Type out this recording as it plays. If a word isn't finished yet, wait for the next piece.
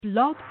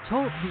Blog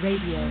Talk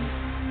Radio.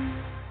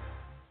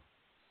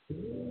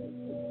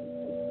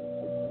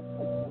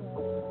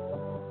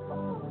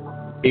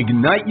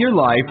 Ignite your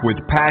life with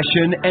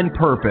passion and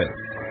purpose.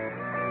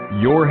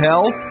 Your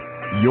health,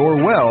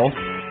 your wealth,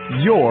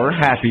 your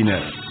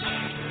happiness.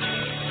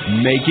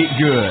 Make it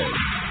good.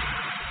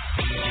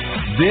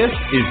 This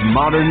is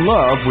Modern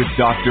Love with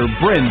Dr.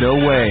 Brenda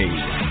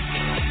Wade.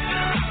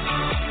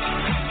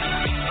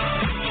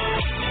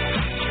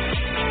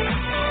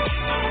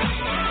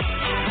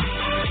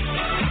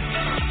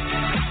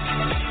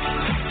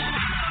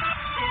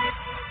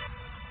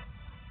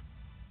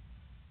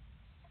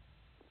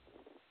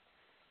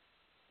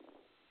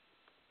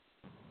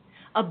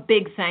 A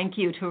big thank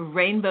you to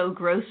Rainbow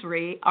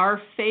Grocery,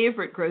 our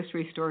favorite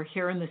grocery store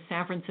here in the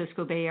San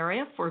Francisco Bay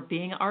Area, for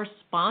being our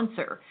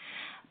sponsor,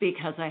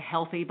 because a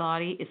healthy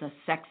body is a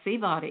sexy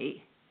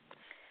body.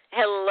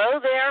 Hello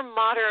there,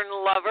 modern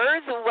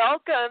lovers.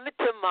 Welcome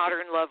to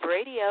Modern Love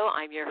Radio.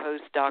 I'm your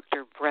host,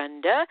 Dr.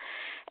 Brenda,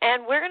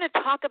 and we're going to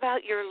talk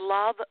about your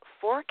love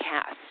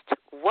forecast.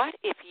 What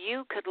if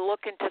you could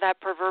look into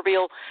that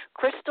proverbial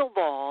crystal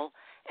ball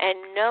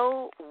and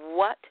know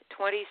what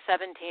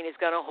 2017 is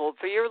going to hold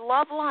for your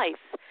love life?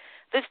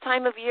 This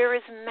time of year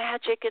is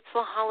magic. It's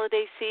the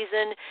holiday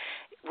season.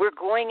 We're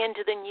going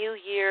into the new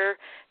year.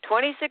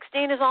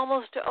 2016 is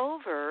almost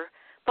over,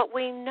 but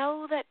we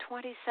know that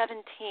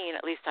 2017,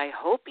 at least I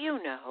hope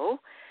you know,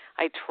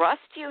 I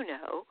trust you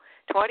know,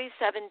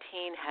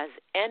 2017 has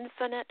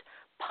infinite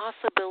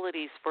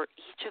possibilities for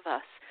each of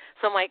us.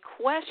 So my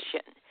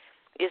question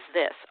is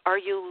this: are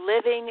you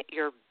living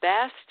your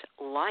best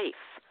life?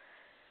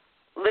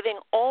 Living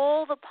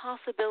all the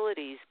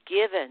possibilities,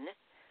 given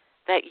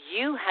that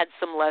you had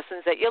some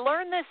lessons that you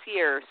learned this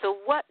year. So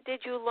what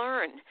did you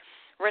learn?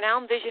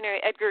 Renowned visionary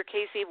Edgar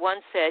Cayce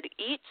once said,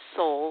 each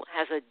soul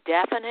has a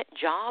definite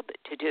job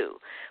to do,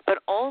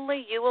 but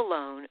only you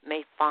alone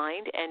may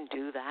find and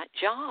do that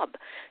job.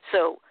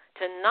 So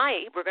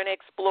tonight we're going to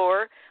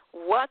explore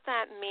what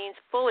that means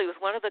fully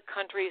with one of the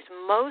country's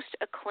most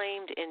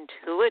acclaimed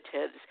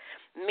intuitives.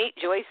 Meet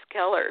Joyce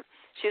Keller.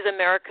 She's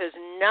America's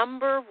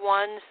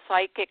 #1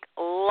 psychic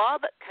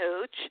love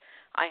coach.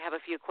 I have a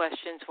few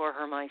questions for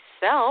her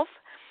myself.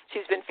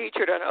 She's been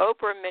featured on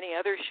Oprah and many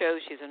other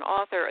shows. She's an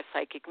author, a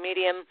psychic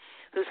medium,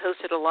 who's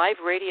hosted a live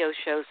radio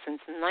show since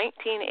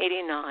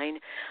 1989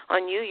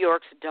 on New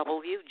York's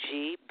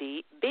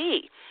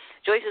WGBB.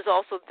 Joyce has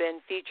also been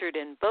featured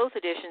in both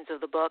editions of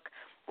the book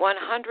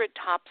 100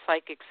 Top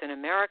Psychics in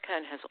America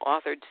and has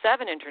authored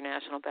 7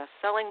 international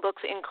best-selling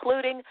books,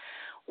 including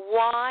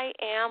Why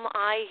Am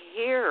I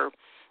Here?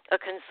 A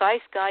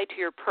concise guide to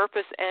your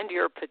purpose and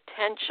your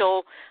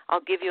potential.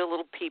 I'll give you a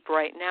little peep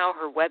right now.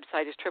 Her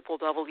website is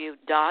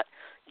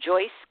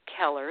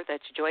www.joycekeller,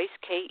 that's Joyce,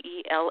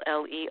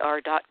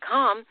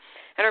 Keller.com,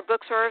 and her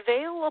books are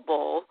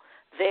available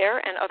there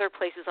and other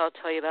places I'll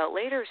tell you about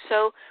later.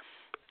 So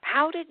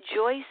how did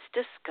Joyce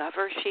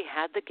discover she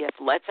had the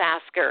gift? Let's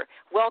ask her.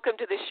 Welcome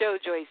to the show,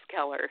 Joyce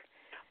Keller.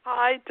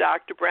 Hi,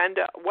 Dr.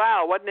 Brenda.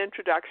 Wow, what an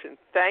introduction.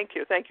 Thank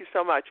you. Thank you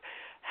so much.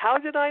 How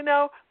did I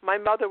know? My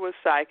mother was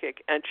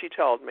psychic, and she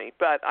told me,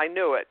 but I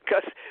knew it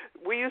because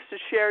we used to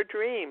share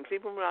dreams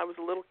even when I was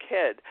a little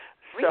kid.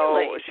 So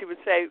Really? she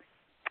would say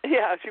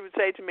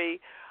to me,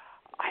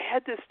 I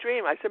had this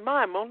dream. I said, Mom,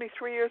 I'm only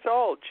 3 years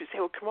old. She'd say,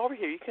 well, come over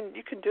here. You can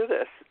do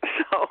this.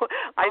 So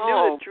I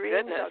knew the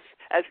dream.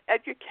 As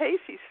Edgar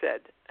Cayce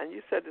said, and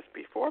you said this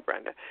before,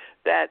 Brenda,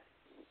 that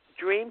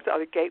dreams are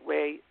the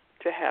gateway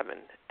to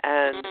heaven.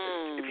 And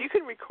if you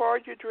can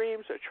record your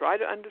dreams or try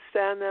to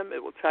understand them,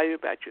 it will tell you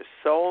about your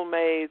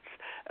soulmates,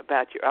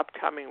 about your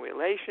upcoming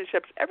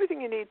relationships. Everything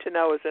you need to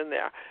know is in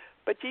there.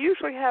 But you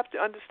usually have to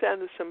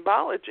understand the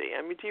symbology.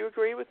 I mean, do you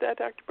agree with that,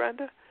 Dr.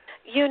 Brenda?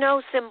 You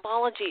know,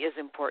 symbology is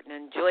important.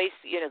 And Joyce,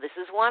 this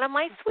is one of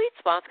my sweet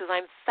spots because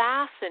I'm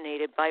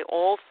fascinated by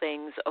all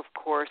things, of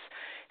course,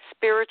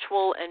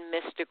 spiritual and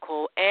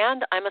mystical,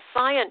 and I'm a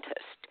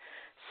scientist.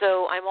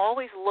 So I'm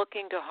always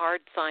looking to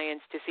hard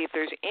science to see if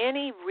there's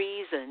any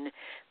reason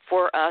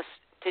for us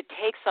to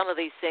take some of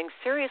these things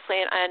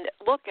seriously. And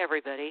look,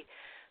 everybody,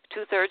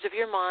 2/3 of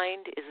your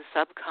mind is a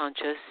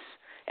subconscious.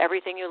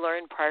 Everything you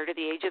learned prior to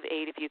the age of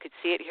 8, if you could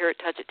see it, hear it,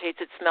 touch it,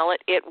 taste it, smell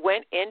it, it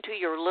went into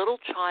your little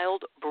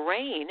child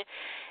brain,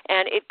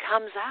 and it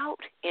comes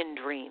out in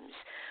dreams.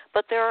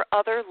 But there are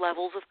other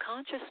levels of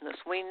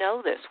consciousness. We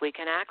know this. We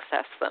can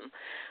access them.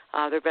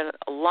 There have been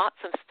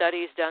lots of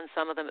studies done,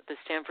 some of them at the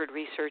Stanford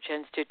Research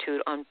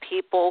Institute, on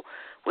people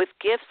with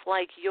gifts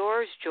like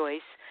yours,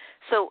 Joyce.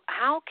 So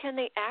how can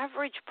the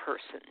average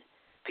person,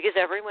 because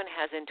everyone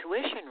has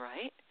intuition,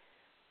 right?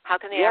 How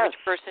can the average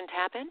person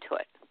tap into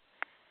it?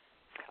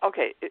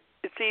 Okay,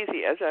 it's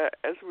easy. As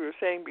we were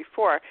saying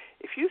before,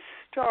 if you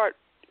start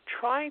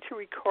trying to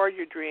record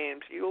your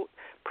dreams, you'll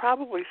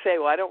probably say,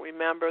 well, I don't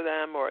remember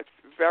them, or it's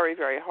very,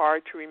 very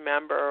hard to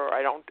remember, or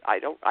I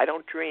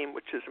don't dream,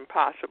 which is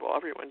impossible.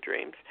 Everyone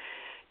dreams.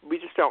 we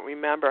just don't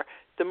remember.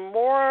 The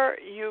more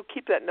you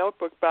keep that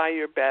notebook by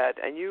your bed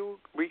and you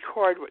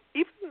record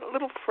even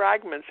little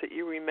fragments that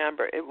you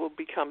remember, it will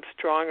become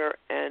stronger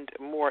and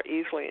more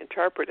easily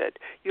interpreted.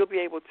 You'll be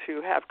able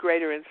to have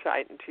greater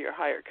insight into your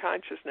higher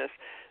consciousness.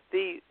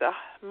 The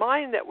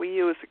mind that we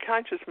use, the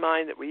conscious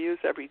mind that we use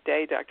every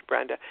day, Dr.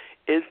 Brenda,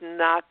 is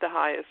not the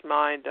highest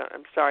mind,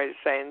 I'm sorry to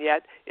say, and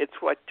yet it's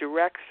what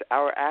directs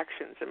our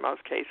actions in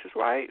most cases.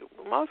 Why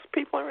most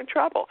people are in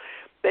trouble.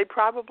 They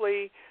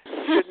probably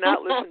should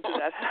not listen to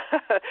that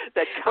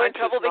that conscious mind. We're in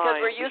trouble because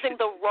we're using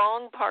the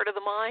wrong part of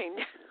the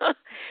mind.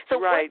 So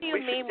right. What do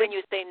you mean when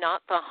you say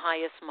not the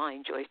highest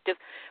mind, Joyce?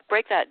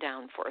 Break that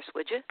down for us,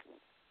 would you?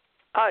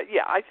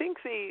 Yeah, I think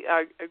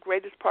the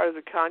greatest part of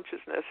the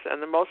consciousness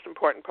and the most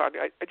important part,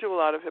 I do a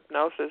lot of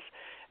hypnosis,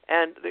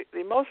 and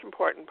the most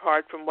important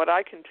part, from what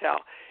I can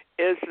tell,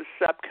 is the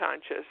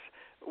subconscious,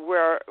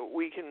 where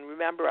we can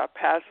remember our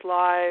past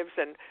lives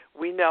and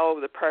we know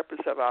the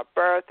purpose of our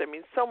birth. I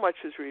mean, so much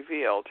is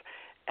revealed.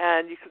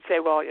 And you can say,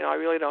 well, I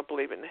really don't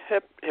believe in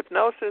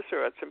hypnosis,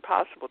 or it's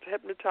impossible to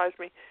hypnotize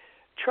me.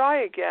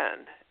 Try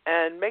again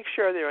and make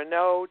sure there are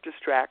no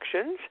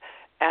distractions,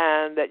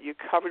 and that you're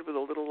covered with a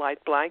little light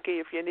blanket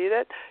if you need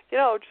it,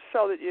 just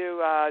so that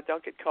you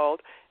don't get cold.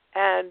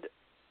 And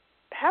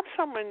have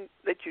someone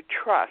that you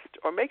trust,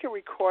 or make a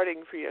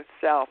recording for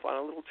yourself on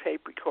a little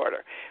tape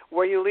recorder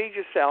where you lead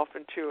yourself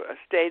into a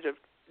state of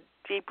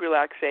deep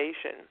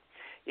relaxation.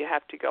 You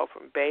have to go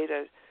from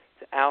beta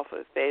to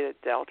alpha, theta,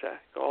 delta,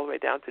 go all the way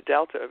down to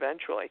delta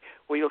eventually,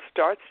 where you'll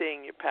start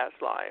seeing your past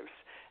lives.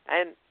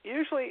 And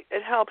usually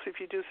it helps if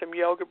you do some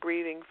yoga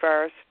breathing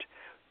first,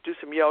 do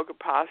some yoga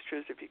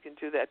postures if you can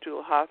do that,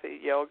 do hatha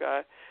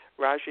yoga,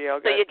 Raja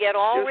yoga. So you get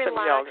all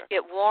relaxed,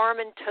 get warm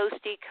and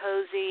toasty,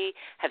 cozy,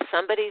 have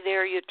somebody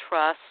there you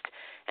trust,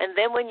 and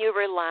then when you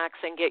relax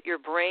and get your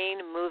brain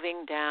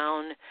moving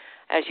down,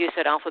 as you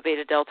said, alpha,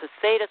 beta, delta,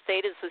 theta.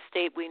 Theta is the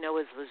state we know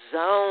as the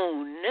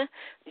zone,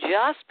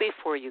 just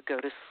before you go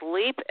to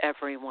sleep,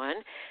 everyone.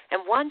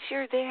 And once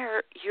you're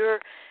there, you're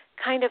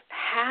kind of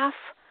half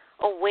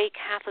awake,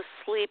 half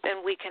asleep,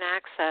 and we can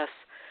access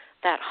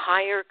that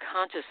higher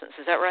consciousness.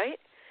 Is that right?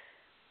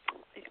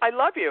 I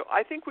love you.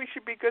 I think we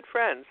should be good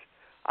friends.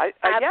 Yes,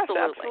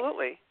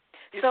 absolutely.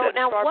 So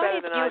now what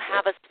if you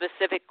have a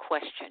specific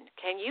question?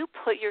 Can you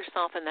put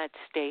yourself in that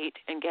state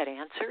and get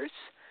answers?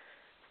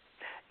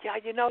 Yeah,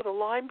 the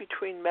line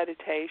between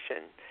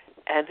meditation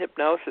and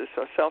hypnosis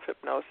or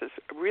self-hypnosis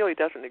really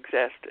doesn't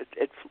exist.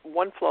 It's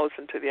one flows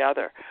into the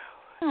other.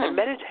 And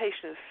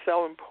meditation is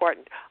so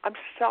important. I'm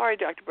sorry,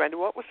 Dr. Brenda,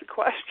 what was the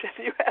question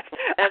you asked?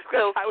 That's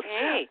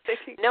okay.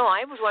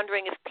 I was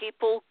wondering if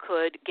people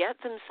could get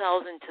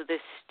themselves into this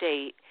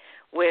state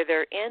where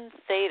they're in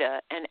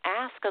theta and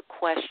ask a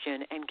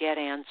question and get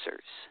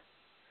answers.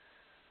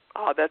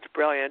 Oh, that's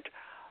brilliant.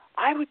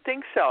 I would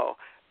think so.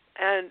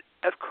 And,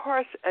 of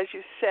course, as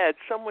you said,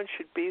 someone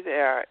should be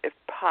there if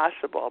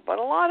possible. But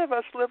a lot of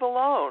us live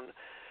alone.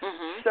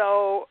 Mm-hmm.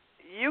 So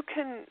you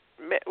can...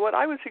 What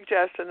I would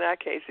suggest in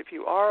that case, if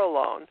you are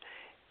alone,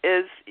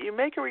 is you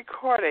make a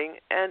recording,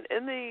 and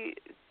in the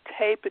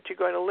tape that you're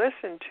going to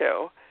listen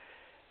to,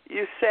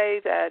 you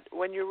say that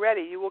when you're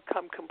ready, you will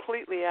come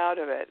completely out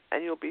of it,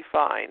 and you'll be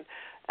fine.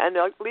 And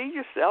lead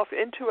yourself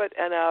into it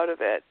and out of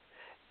it,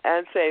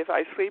 and say, if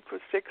I sleep for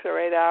 6 or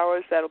 8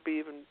 hours, that'll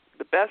be even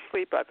the best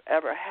sleep I've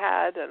ever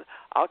had, and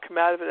I'll come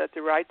out of it at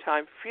the right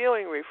time,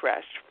 feeling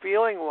refreshed,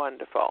 feeling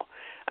wonderful.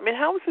 I mean,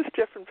 how is this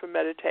different from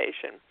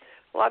meditation?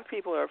 A lot of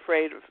people are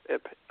afraid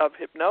of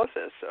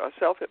hypnosis or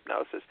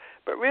self-hypnosis,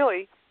 but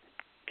really,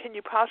 can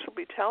you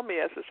possibly tell me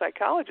as a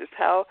psychologist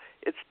how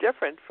it's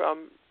different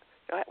from,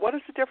 what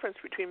is the difference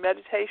between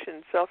meditation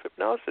and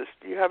self-hypnosis?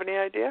 Do you have any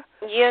idea?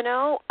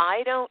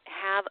 I don't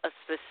have a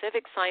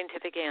specific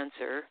scientific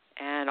answer,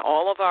 and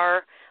all of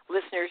our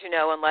listeners,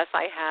 unless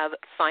I have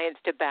science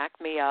to back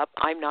me up,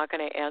 I'm not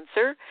going to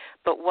answer.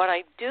 But what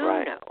I do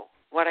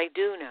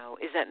know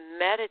is that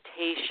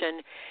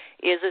meditation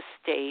is a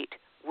state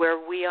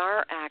where we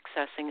are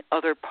accessing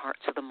other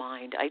parts of the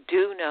mind. I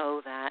do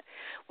know that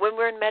when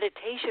we're in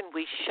meditation,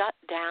 we shut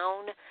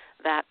down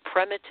that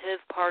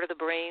primitive part of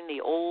the brain, the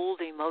old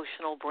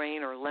emotional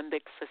brain or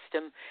limbic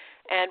system,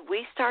 and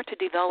we start to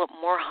develop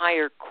more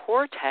higher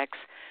cortex,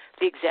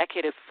 the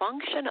executive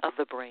function of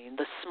the brain,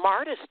 the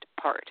smartest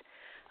part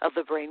of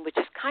the brain, which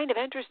is kind of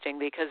interesting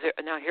because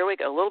now here we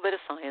go, a little bit of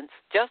science,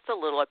 just a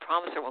little, I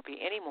promise there won't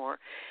be any more.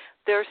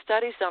 There are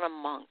studies done on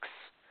monks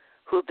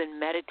who have been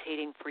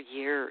meditating for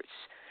years.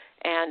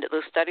 And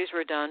those studies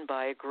were done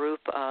by a group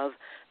of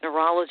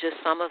neurologists,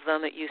 some of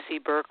them at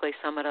UC Berkeley,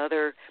 some at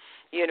other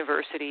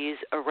universities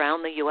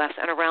around the U.S.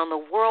 and around the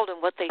world. And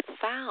what they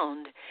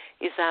found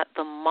is that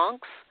the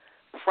monk's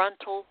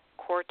frontal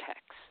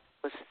cortex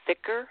was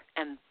thicker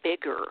and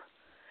bigger,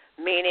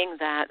 meaning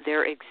that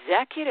their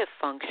executive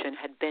function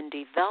had been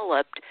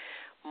developed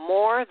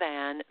more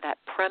than that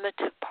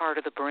primitive part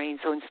of the brain.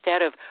 So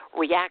instead of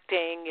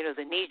reacting,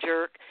 the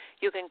knee-jerk,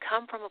 you can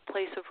come from a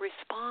place of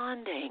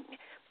responding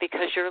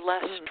because you're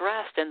less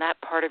stressed and that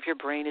part of your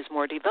brain is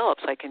more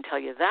developed. So I can tell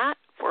you that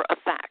for a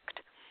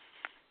fact.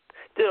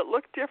 Did it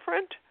look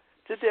different?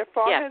 Did their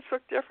foreheads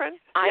look different?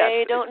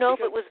 I don't know if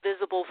it was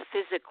visible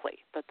physically,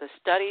 but the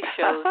study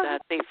shows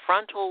that the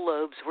frontal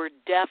lobes were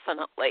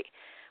definitely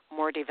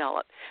more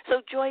developed.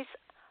 So, Joyce,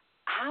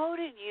 how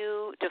did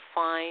you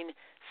define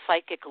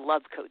psychic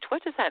love coach?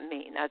 What does that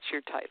mean? That's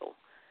your title.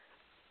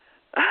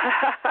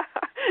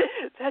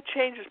 That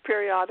changes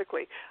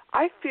periodically.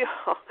 I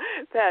feel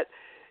that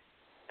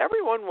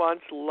everyone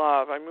wants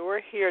love. I mean,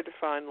 we're here to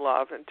find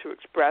love and to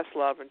express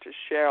love and to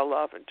share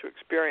love and to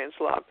experience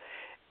love.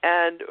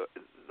 And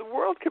the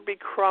world could be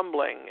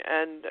crumbling,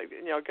 and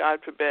God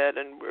forbid,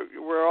 and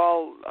we're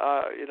all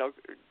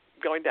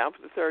going down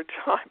for the third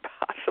time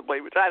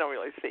possibly, which I don't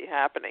really see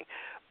happening.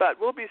 But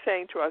we'll be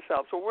saying to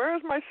ourselves, well, where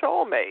is my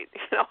soulmate?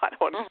 I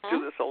don't want to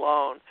do this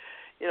alone.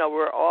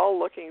 We're all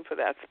looking for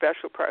that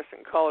special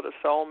person. Call it a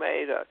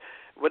soulmate, or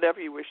whatever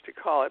you wish to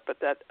call it, but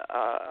that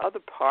other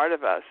part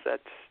of us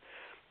that's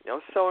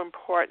so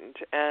important.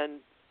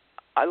 And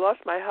I lost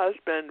my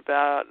husband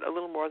about a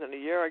little more than a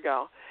year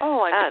ago.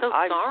 Oh, I'm so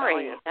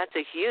sorry. That's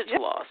a huge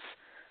loss.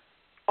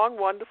 Long,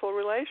 wonderful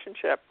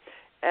relationship,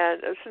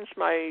 and since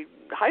my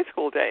high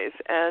school days.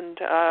 And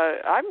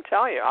I'm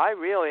telling you, I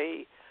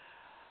really,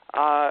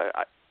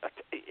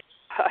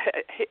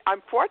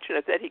 I'm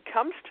fortunate that he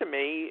comes to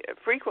me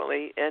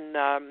frequently in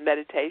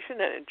meditation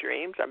and in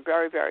dreams. I'm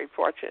very, very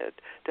fortunate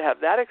to have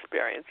that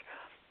experience.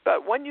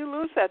 But when you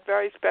lose that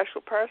very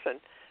special person,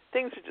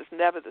 things are just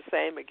never the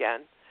same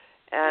again.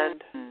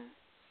 And,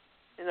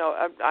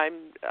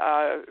 I'm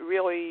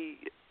really,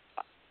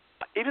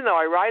 even though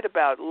I write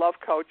about love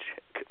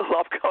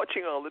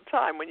coaching all the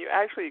time, when you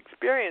actually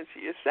experience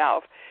it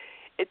yourself,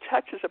 it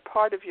touches a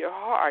part of your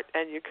heart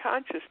and your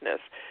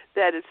consciousness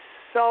that is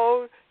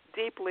so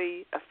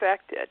deeply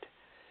affected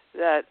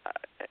that,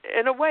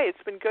 in a way,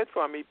 it's been good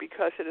for me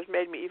because it has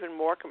made me even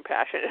more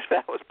compassionate, if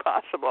that was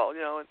possible.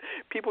 And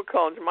people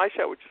call into my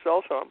show, which is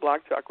also on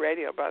Blog Talk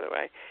Radio, by the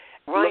way,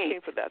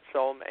 looking for that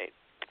soulmate.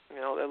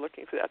 They're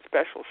looking for that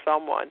special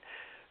someone.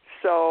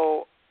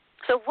 So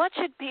what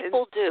should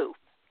people do?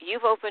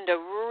 You've opened a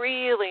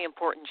really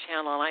important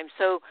channel, and I'm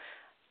so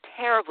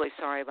terribly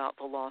sorry about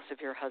the loss of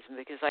your husband,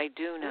 because I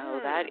do know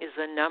that is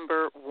the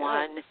number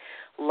one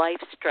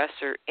life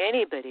stressor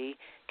anybody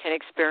can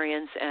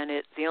experience,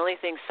 and the only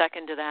thing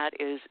second to that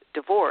is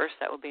divorce.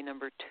 That would be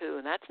number 2,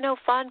 and that's no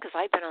fun because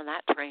I've been on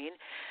that train.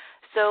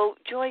 So,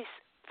 Joyce,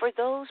 for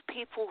those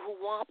people who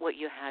want what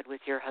you had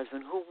with your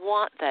husband, who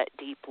want that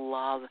deep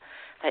love,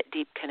 that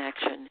deep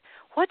connection,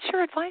 what's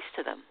your advice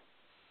to them?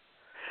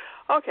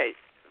 Okay,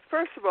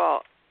 first of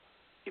all,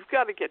 you've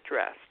got to get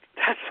dressed.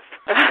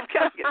 You've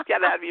got to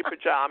get out of your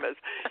pajamas.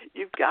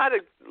 You've got to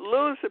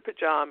lose the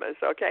pajamas,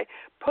 okay?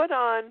 Put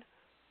on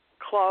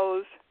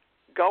clothes,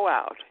 go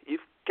out.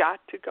 You've got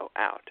to go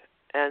out.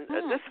 And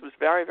this was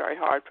very, very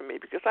hard for me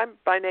because I'm,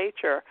 by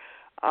nature,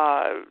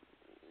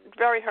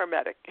 very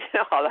hermetic.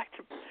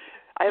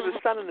 I have a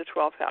son in the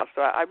 12th house,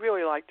 so I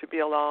really like to be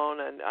alone,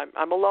 and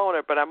I'm a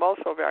loner, but I'm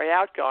also very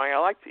outgoing.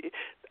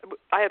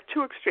 I have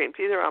 2 extremes.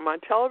 Either I'm on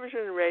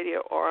television and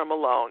radio or I'm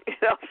alone,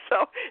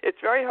 so it's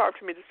very hard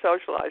for me to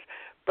socialize.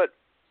 But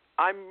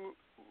I'm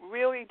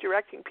really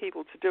directing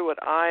people to do what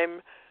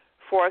I'm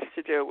forced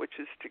to do, which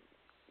is to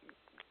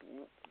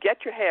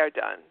get your hair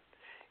done.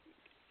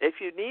 If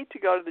you need to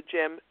go to the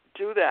gym,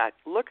 do that.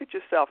 Look at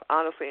yourself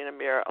honestly in a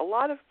mirror. A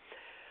lot of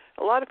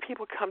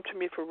people come to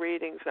me for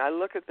readings, and I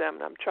look at them,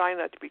 and I'm trying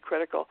not to be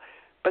critical,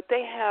 but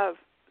they have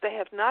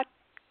not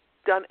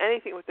done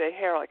anything with their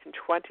hair like in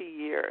 20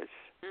 years.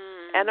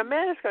 And a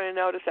man is going to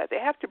notice that. They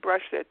have to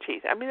brush their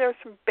teeth. I mean, there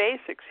are some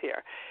basics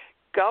here.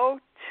 Go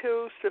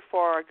to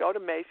Sephora, go to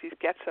Macy's,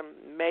 get some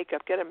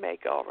makeup, get a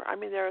makeover. I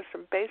mean, there are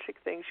some basic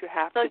things you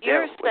have to do. So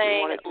you're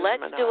saying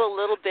let's do a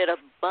little bit of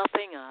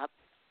buffing up,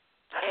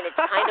 and it's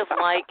kind of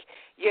like,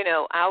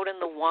 out in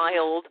the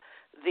wild,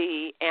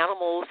 the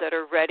animals that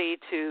are ready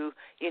to,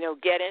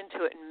 get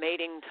into it in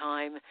mating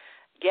time,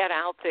 get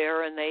out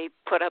there and they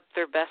put up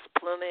their best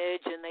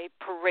plumage and they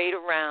parade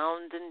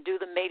around and do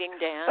the mating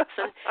dance.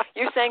 And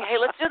you're saying, hey,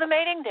 let's do the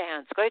mating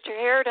dance. Go get your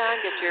hair done,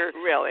 get your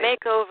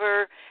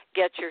makeover,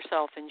 get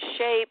yourself in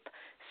shape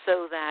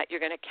so that you're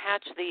going to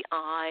catch the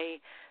eye,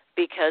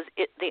 because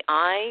the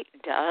eye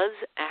does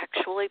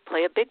actually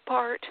play a big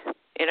part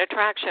in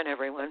attraction,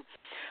 everyone.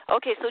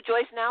 Okay, so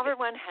Joyce, now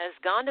everyone has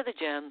gone to the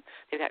gym.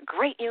 They've got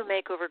great new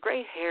makeover,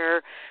 great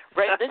hair.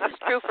 Right, this is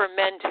true for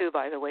men, too,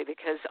 by the way,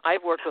 because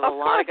I've worked with a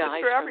lot of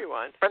guys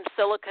from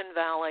Silicon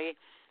Valley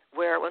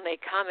where when they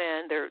come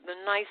in, they're the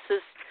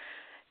nicest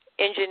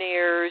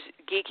engineers,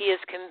 geeky as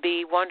can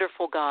be,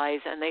 wonderful guys,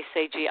 and they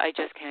say, gee, I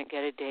just can't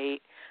get a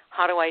date.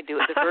 How do I do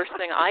it? The first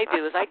thing I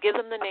do is I give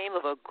them the name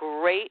of a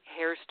great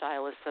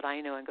hairstylist that I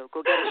know and go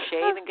get a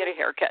shave and get a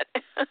haircut.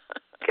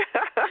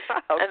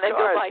 And then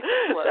go buy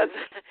some clothes.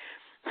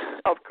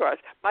 Of course.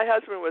 My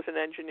husband was an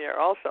engineer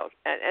also,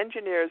 and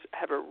engineers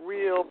have a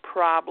real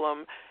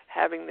problem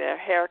having their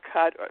hair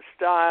cut or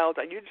styled.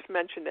 And you just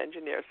mentioned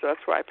engineers, so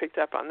that's why I picked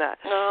up on that.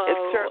 Oh. It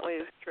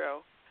certainly is true.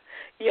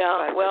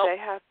 Yeah, but well, they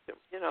have to,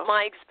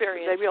 my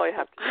experience. They really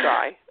have to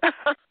try.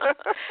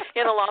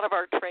 in a lot of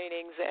our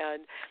trainings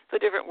and the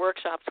different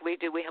workshops we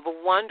do. We have a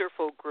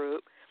wonderful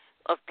group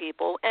of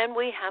people, and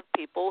we have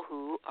people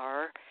who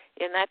are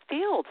in that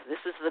field. This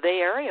is the Bay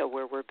Area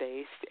where we're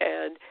based,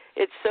 and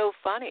it's so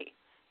funny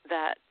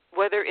that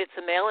whether it's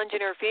a male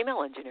engineer or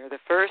female engineer, the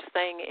first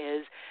thing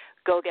is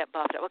go get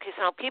buffed up. Okay,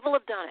 so now people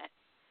have done it.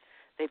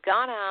 They've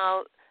gone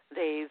out,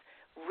 they've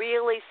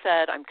really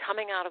said, I'm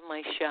coming out of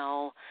my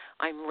shell,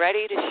 I'm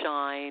ready to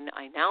shine,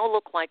 I now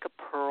look like a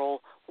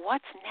pearl.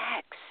 What's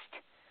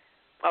next?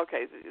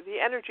 Okay, the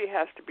energy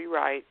has to be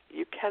right.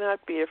 You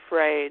cannot be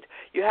afraid.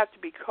 You have to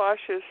be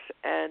cautious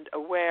and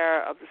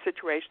aware of the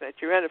situation that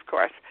you're in, of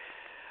course.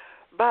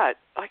 But,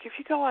 like, if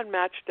you go on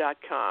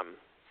Match.com,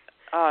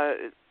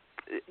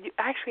 you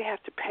actually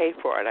have to pay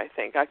for it, I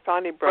think. I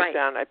finally broke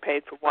down. I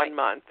paid for 1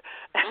 month.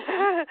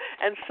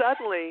 And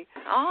suddenly,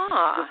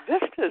 the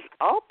vistas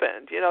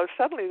opened. You know,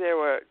 suddenly there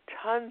were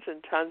tons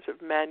and tons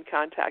of men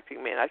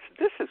contacting me. And I said,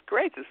 this is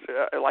great. This is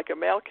like a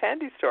male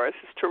candy store.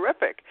 This is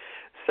terrific.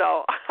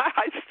 So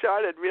I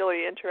started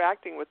really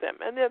interacting with them.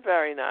 And they're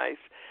very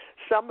nice.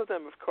 Some of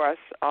them, of course,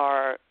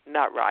 are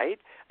not right.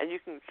 And you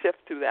can sift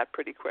through that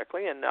pretty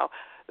quickly and know.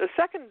 The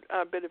second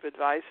bit of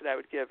advice that I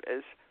would give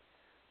is,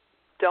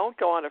 don't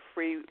go on a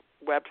free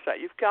website.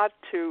 You've got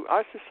to,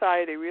 our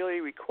society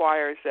really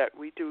requires that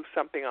we do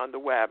something on the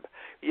web.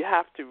 You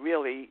have to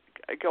really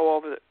go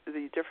over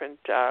the different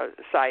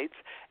sites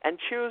and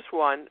choose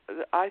one.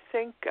 I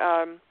think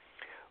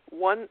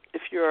one,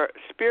 if you're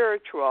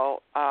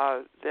spiritual,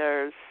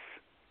 there's,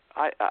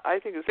 I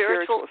think the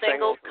spiritual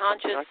singles,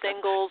 conscious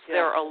singles,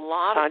 there are a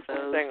lot of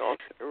those. Singles,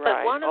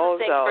 right. But one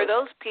of the things, for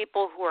those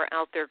people who are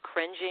out there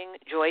cringing,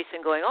 Joyce,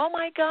 and going, oh,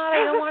 my God,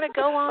 I don't want to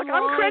go online. Look,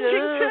 I'm cringing,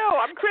 too.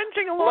 I'm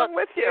cringing along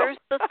with you.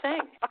 Here's the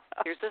thing.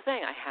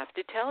 I have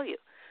to tell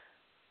you.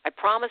 I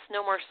promise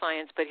no more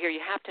science, but here, you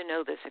have to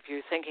know this if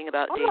you're thinking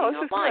about dating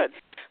online.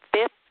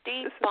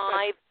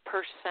 55%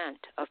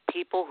 of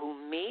people who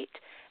meet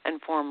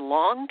and form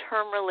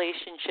long-term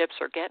relationships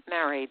or get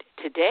married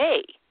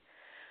today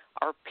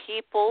are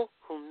people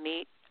who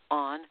meet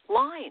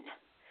online.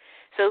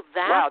 So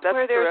that's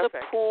where there's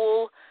terrific. A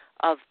pool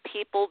of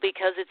people,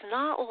 because it's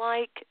not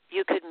like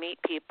you could meet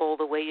people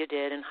the way you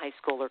did in high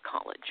school or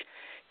college.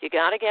 You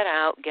got to get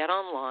out, get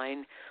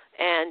online,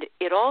 and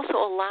it also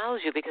allows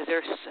you, because there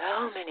are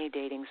so many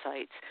dating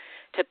sites,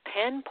 to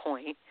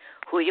pinpoint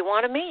who you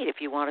want to meet.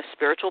 If you want a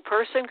spiritual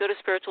person, go to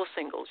Spiritual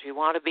Singles. You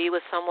want to be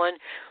with someone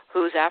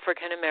who's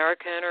African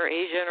American or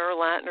Asian or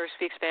Latin or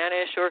speaks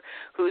Spanish or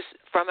who's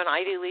from an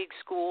Ivy League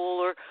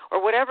school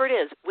or whatever it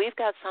is. We've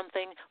got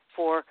something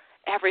for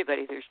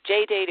everybody. There's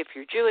J-Date if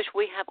you're Jewish.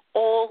 We have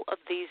all of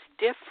these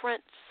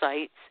different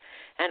sites,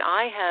 and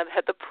I have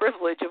had the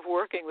privilege of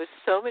working with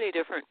so many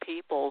different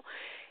people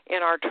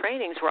in our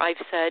trainings where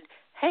I've said,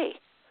 hey,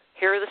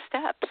 here are the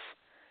steps.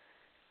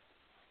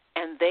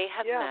 And they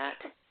have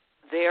met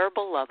their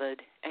beloved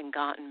and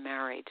gotten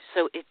married.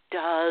 So it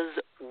does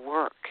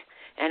work.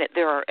 And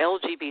there are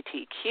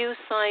LGBTQ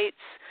sites,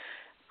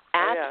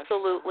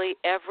 absolutely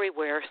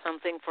everywhere,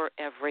 something for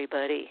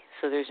everybody.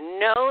 So there's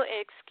no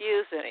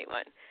excuse,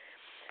 anyone.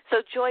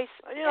 So, Joyce,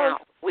 now,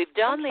 we've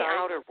done the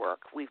outer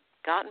work. We've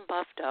gotten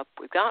buffed up.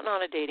 We've gotten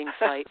on a dating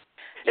site.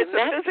 It's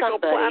a physical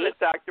planet,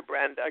 Dr.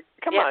 Brenda.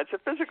 Come on, it's a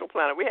physical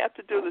planet. We have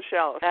to do the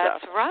shallow stuff.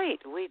 That's right,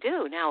 we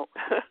do. Now,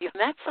 you've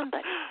met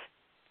somebody.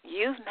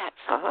 You've met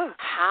someone.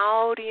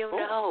 How do you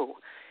know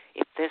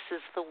if this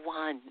is the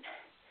one?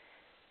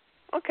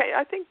 Okay,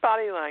 I think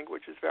body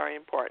language is very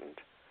important.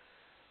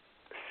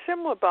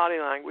 Similar body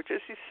language.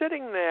 Is he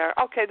sitting there?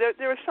 Okay,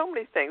 there are so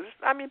many things.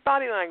 I mean,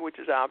 body language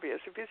is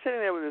obvious. If he's sitting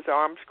there with his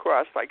arms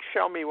crossed, like,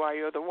 show me why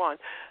you're the one,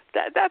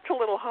 that's a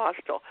little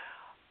hostile.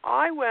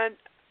 I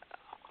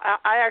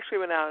actually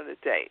went out on a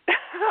date.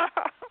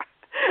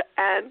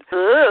 And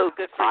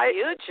good for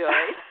you,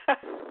 Joyce.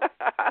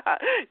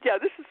 Yeah,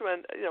 this is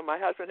when my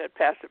husband had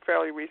passed a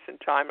fairly recent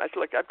time. I said,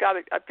 look, I've got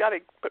to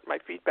put my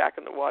feet back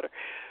in the water.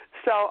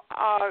 So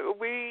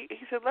he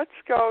said, let's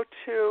go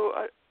to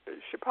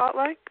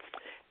Chipotle,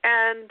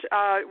 and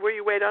where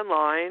you wait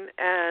online.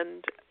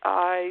 And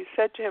I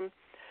said to him,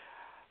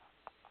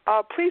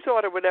 please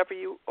order whatever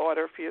you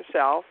order for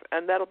yourself,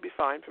 and that'll be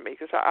fine for me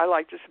because I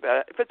like just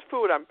about it. If it's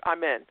food,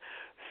 I'm in.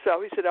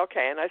 So he said,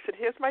 okay. And I said,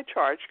 here's my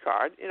charge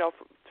card,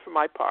 for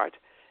my part.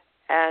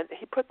 And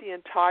he put the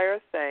entire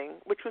thing,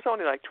 which was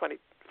only like $25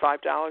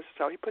 or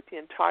so, he put the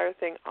entire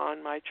thing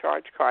on my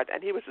charge card.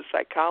 And he was a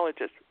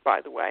psychologist,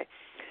 by the way.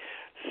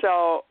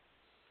 So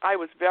I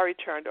was very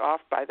turned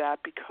off by that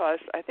because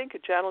I think a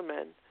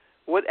gentleman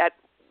would, at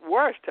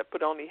worst, have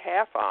put only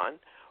half on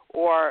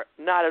or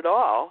not at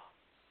all.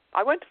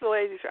 I went to the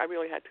ladies' room. I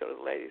really had to go to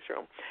the ladies'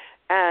 room.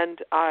 And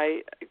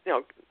I,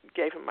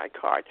 gave him my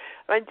card.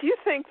 I mean, do you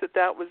think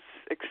that was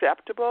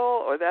acceptable,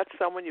 or that's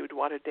someone you would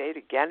want to date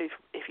again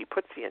if he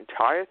puts the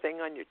entire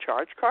thing on your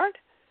charge card?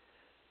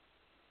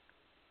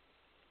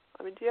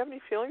 I mean, do you have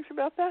any feelings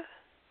about that?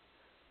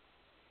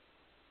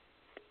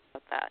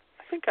 About that.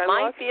 I think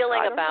my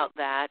feeling about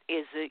that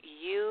is that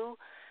you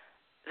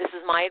this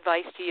is my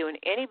advice to you and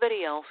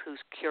anybody else who's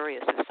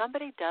curious. If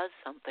somebody does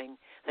something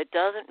that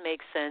doesn't make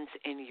sense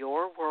in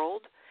your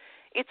world,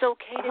 it's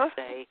okay to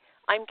say,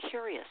 I'm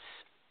curious.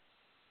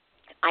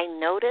 I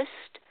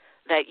noticed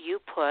that you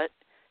put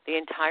the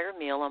entire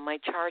meal on my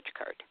charge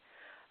card.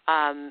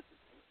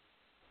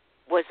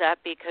 Was that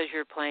because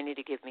you're planning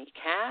to give me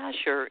cash?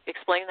 Or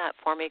explain that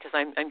for me, because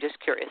I'm just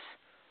curious.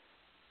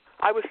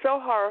 I was so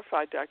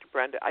horrified, Dr.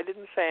 Brenda. I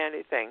didn't say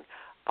anything.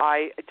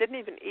 I didn't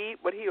even eat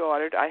what he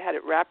ordered. I had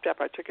it wrapped up.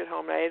 I took it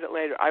home and I ate it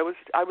later. I was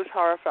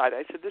horrified.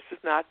 I said,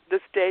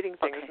 this dating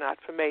thing is not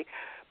for me.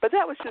 But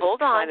that was just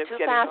Hold on, kind of too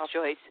getting fast, off.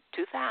 Joyce.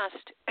 Too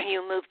fast.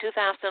 You move too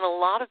fast, and a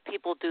lot of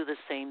people do the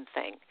same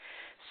thing.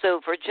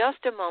 So for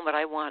just a moment,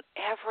 I want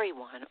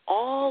everyone,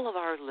 all of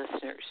our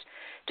listeners,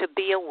 to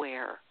be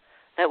aware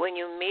that when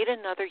you meet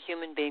another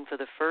human being for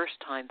the first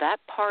time, that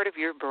part of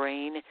your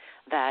brain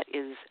that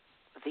is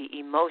the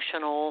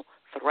emotional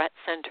threat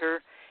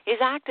center is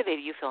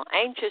activated. You feel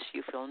anxious,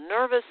 you feel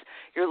nervous,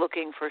 you're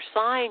looking for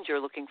signs,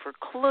 you're looking for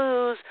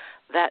clues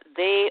that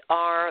they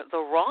are the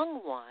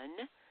wrong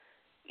one,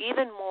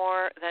 even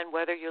more than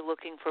whether you're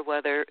looking for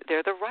whether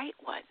they're the right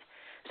one.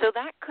 So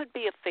that could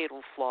be a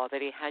fatal flaw that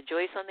he had.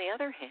 Joyce, on the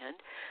other hand,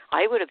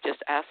 I would have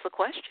just asked the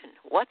question,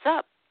 what's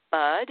up,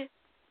 bud?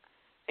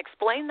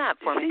 Explain that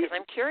for me, because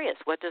I'm curious.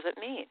 What does it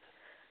mean?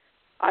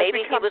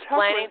 Maybe he was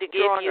planning to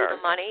give you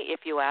the money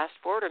if you asked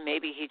for it, or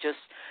maybe he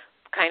just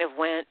kind of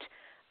went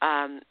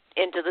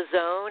into the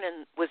zone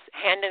and was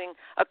handing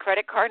a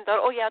credit card and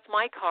thought, oh, yeah, it's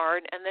my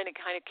card, and then it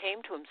kind of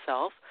came to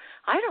himself.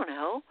 I don't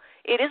know.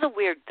 It is a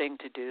weird thing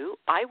to do.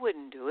 I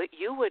wouldn't do it.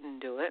 You wouldn't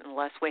do it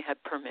unless we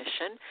had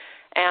permission,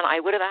 and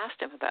I would have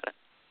asked him about it.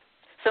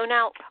 So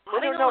now,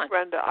 moving on. I don't know,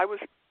 Brenda.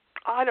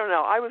 I don't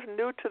know. I was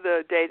new to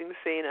the dating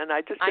scene, and I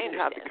just didn't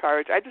have the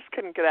courage. I just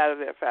couldn't get out of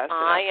there fast enough.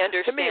 I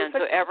understand.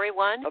 So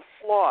everyone,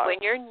 when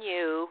you're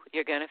new,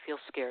 you're going to feel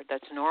scared.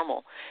 That's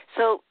normal.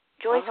 So,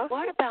 Joyce,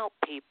 what about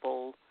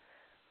people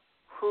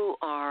who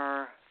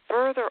are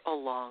further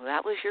along?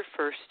 That was your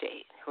first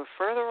date. Who are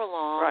further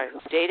along,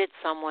 who've dated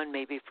someone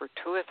maybe for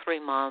 2 or 3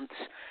 months.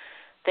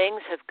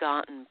 Things have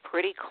gotten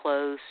pretty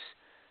close,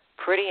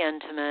 pretty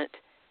intimate,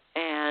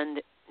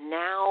 and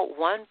now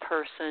one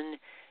person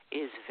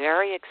is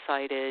very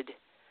excited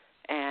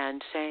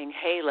and saying,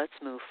 hey, let's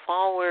move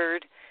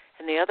forward,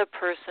 and the other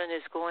person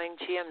is going,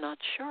 gee, I'm not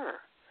sure.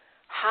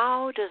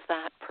 How does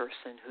that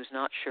person who's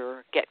not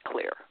sure get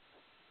clear?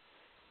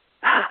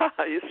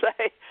 You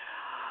say,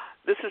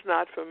 this is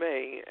not for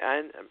me,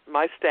 and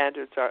my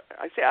standards are,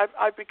 I say,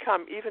 I've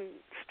become even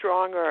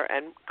stronger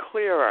and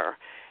clearer,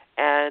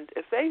 and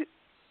if they,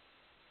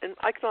 and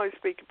I can only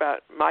speak about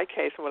my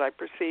case and what I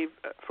perceive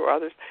for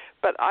others,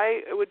 but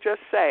I would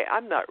just say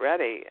I'm not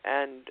ready,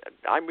 and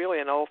I'm really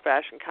an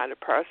old-fashioned kind of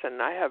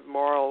person. I have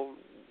moral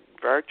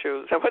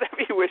virtues or whatever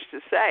you wish to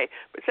say,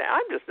 but say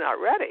I'm just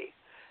not ready.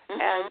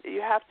 And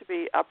you have to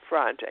be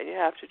upfront, and you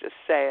have to just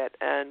say it.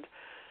 And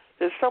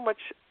there's so much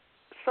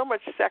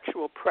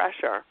sexual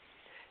pressure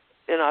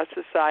in our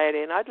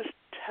society, and I just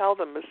tell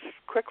them as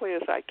quickly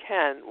as I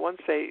can, once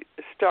they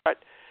start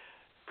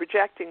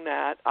projecting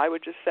that, I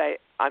would just say,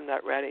 I'm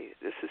not ready.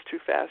 This is too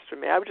fast for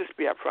me. I would just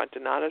be upfront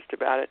and honest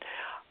about it.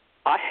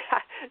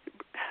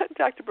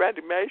 Dr.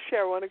 Brenda, may I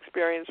share one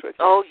experience with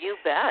you? Oh, you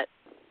bet.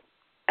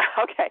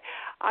 Okay.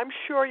 I'm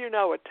sure you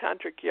know what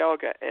tantric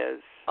yoga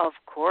is. Of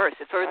course.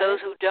 For those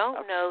who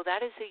don't know,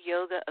 that is a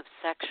yoga of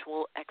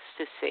sexual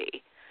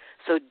ecstasy.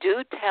 So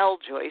do tell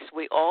Joyce,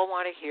 we all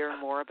want to hear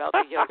more about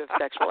the yoga of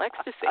sexual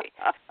ecstasy.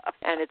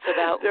 And it's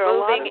about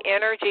moving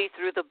energy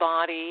through the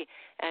body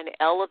and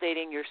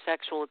elevating your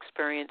sexual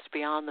experience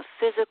beyond the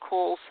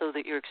physical so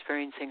that you're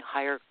experiencing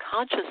higher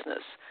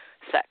consciousness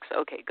sex.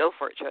 Okay, go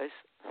for it, Joyce.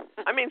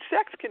 I mean,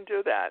 sex can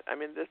do that. I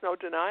mean, there's no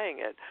denying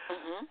it.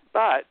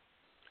 But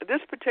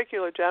this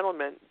particular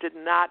gentleman did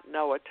not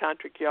know what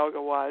tantric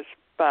yoga was,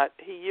 but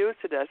he used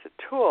it as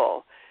a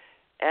tool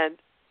and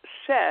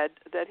said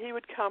that he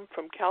would come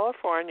from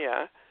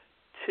California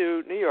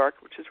to New York,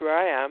 which is where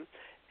I am,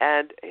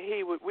 and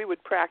we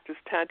would practice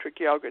tantric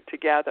yoga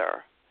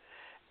together.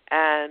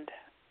 And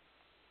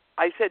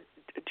I said,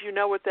 do you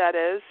know what that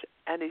is?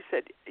 And he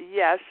said,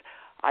 yes,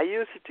 I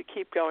use it to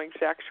keep going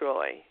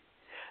sexually.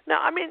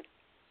 Now, I mean,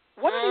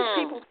 what are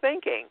these people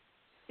thinking?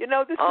 You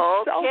know, this is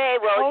so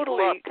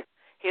totally... Look,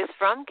 he's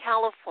from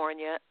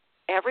California.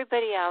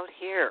 Everybody out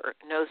here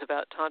knows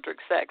about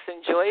tantric sex.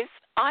 And Joyce,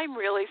 I'm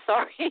really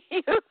sorry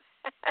you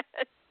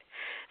had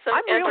some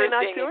I'm really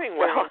not doing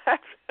well.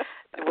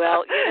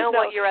 Well, you know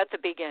what? You're at the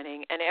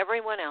beginning. And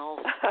everyone else,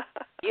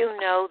 you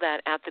know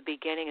that at the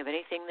beginning of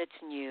anything that's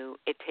new,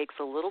 it takes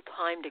a little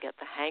time to get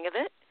the hang of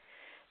it,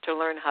 to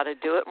learn how to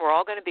do it. And we're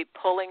all going to be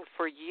pulling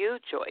for you,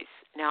 Joyce.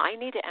 Now, I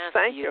need to ask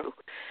you,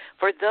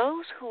 for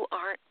those who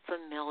aren't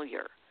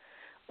familiar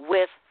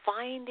with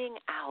finding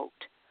out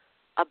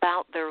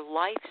about their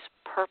life's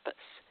purpose,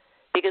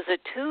 because the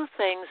two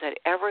things that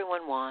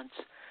everyone wants,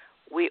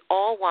 we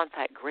all want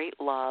that great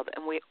love,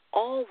 and we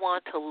all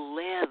want to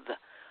live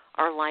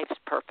our life's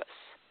purpose.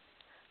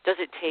 Does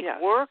it take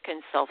work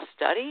and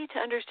self-study to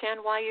understand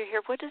why you're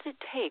here? What does it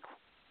take?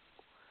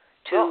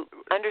 to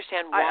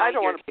understand why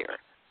you're here.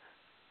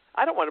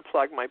 I don't want to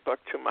plug my book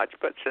too much,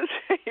 but since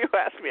you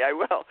asked me, I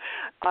will.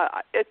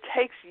 It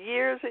takes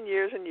years and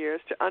years and years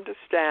to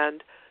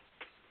understand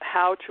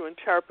how to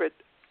interpret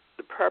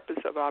the purpose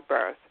of our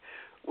birth,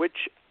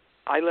 which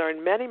I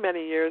learned many,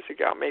 many years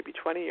ago, maybe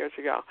 20 years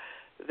ago,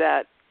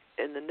 that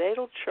in the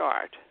natal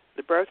chart,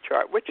 the birth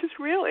chart, which is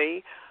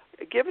really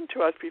given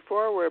to us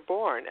before we're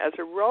born as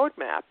a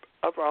roadmap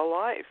of our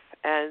life,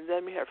 and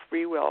then we have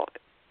free will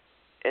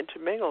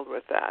intermingled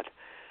with that.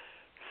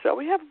 So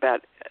we have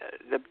about,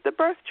 the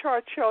birth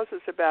chart shows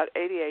us about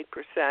 88%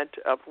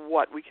 of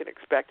what we can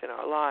expect in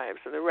our lives,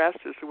 and the rest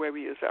is the way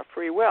we use our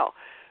free will.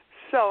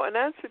 So in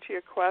answer to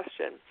your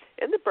question,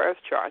 in the birth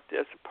chart,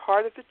 there's a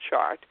part of the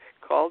chart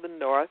called the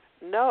North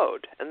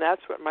Node, and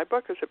that's what my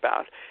book is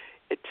about.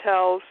 It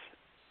tells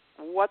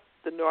what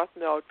the North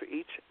Node for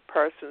each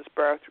person's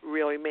birth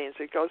really means.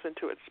 It goes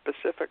into it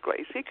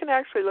specifically. So you can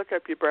actually look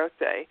up your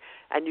birthday,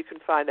 and you can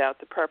find out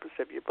the purpose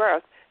of your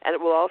birth, and it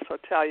will also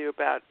tell you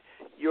about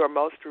your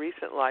most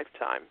recent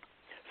lifetime.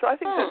 So I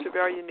think that's a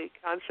very unique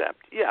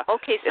concept. Yeah.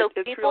 Okay, so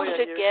people really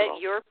should unusual.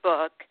 get your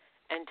book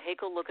and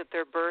take a look at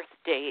their birth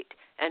date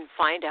and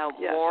find out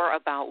more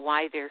about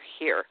why they're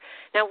here.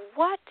 Now,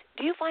 what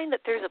do you find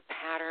that there's a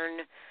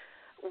pattern?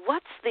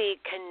 What's the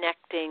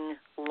connecting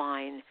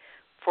line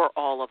for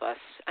all of us?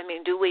 I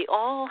mean, do we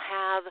all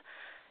have,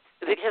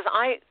 because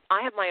I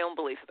have my own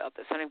belief about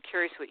this, and I'm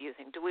curious what you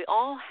think. Do we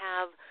all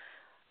have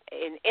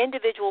an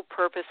individual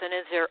purpose, and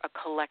is there a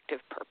collective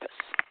purpose?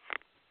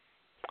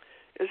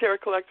 Is there a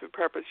collective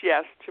purpose?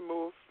 Yes, to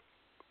move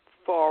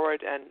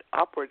forward and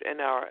upward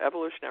in our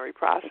evolutionary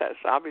process,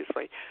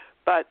 obviously.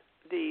 But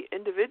the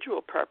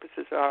individual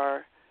purposes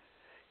are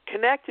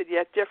connected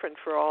yet different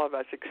for all of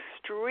us,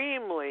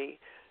 extremely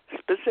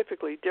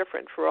specifically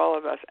different for all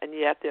of us, and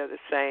yet they're the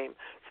same.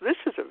 So this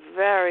is a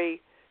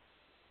very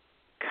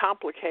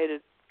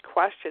complicated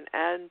question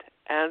and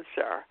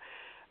answer,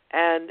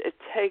 and it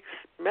takes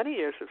many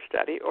years of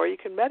study, or you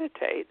can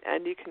meditate,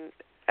 and you can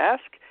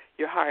ask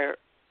your higher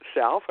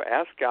self or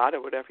ask God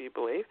or whatever you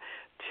believe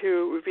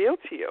to reveal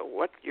to you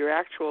what your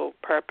actual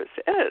purpose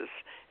is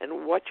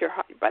and what your.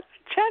 But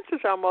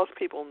chances are most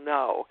people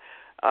know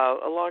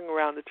along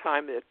around the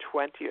time they're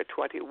 20 or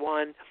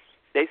 21,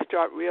 they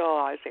start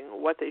realizing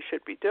what they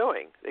should be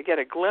doing. They get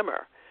a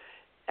glimmer,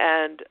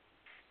 and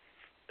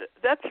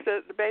that's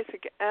the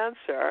basic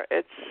answer.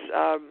 It's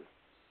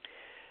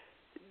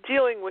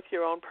dealing with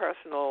your own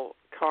personal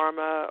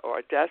karma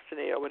or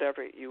destiny or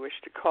whatever you wish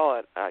to call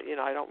it. I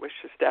don't wish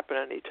to step on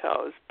any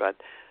toes, but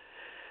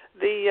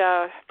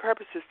the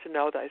purpose is to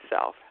know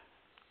thyself.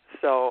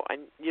 So,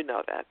 and you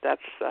know that.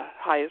 That's the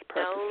highest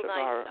purpose of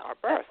our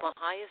birth. That's the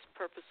highest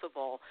purpose of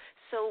all.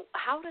 So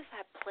how does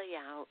that play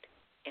out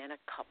in a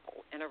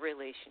couple, in a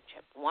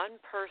relationship? One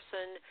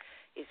person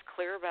is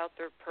clear about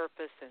their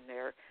purpose, and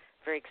they're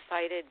very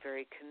excited,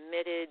 very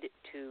committed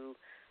to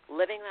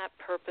living that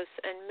purpose,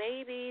 and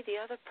maybe the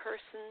other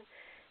person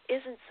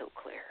isn't so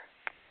clear.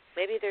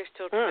 Maybe they're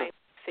still trying to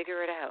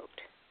figure it out.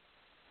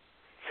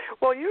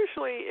 Well,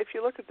 usually if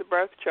you look at the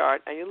birth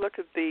chart and you look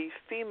at the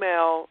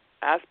female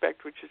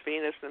aspect, which is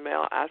Venus, and the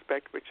male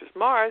aspect, which is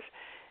Mars,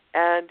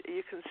 and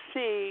you can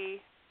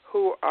see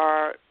who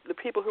are the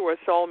people who are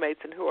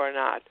soulmates and who are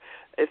not.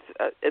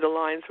 It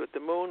aligns with the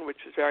moon,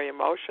 which is very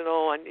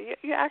emotional, and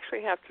you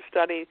actually have to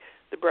study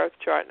the birth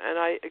chart, and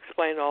I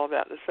explain all of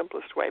that in the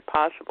simplest way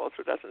possible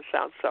so it doesn't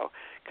sound so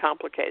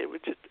complicated,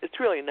 which it's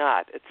really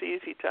not. It's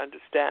easy to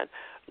understand.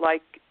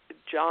 Like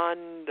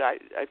John,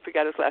 I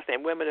forgot his last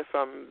name, women are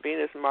from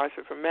Venus and Mars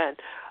are from men,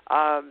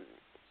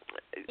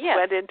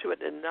 went into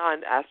it in a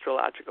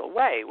non-astrological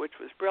way, which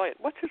was brilliant.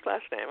 What's his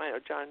last name? I know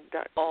John.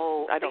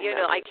 I don't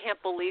know. I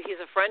can't believe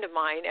he's a friend of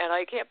mine, and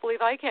I can't believe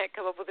I can't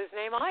come up with his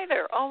name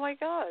either. Oh, my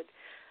God.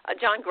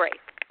 John Gray.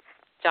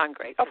 John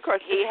Gray. Of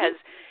course. He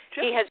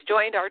has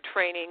joined our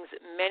trainings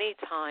many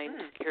times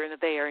here in the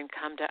Bay Area and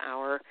come to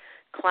our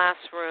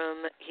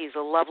classroom. He's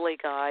a lovely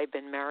guy,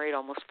 been married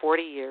almost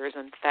 40 years.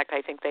 In fact,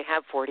 I think they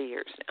have 40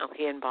 years now,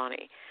 he and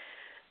Bonnie.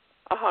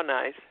 Oh, how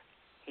nice.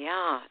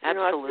 Yeah,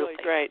 absolutely.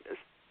 That's really great.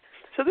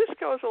 So this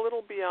goes a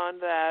little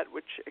beyond that,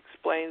 which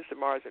explains the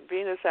Mars and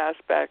Venus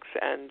aspects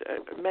and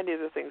many of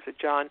the things that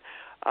John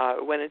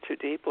went into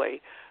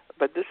deeply.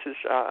 But this is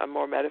a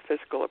more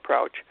metaphysical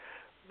approach.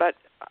 But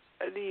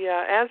the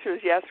answer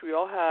is yes, we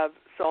all have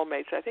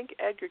soulmates. I think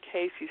Edgar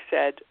Cayce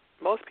said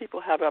most people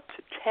have up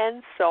to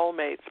 10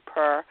 soulmates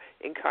per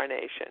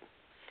incarnation.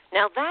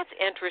 Now, that's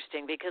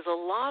interesting because a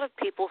lot of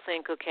people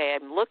think, okay,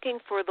 I'm looking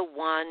for the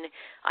one,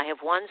 I have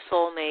one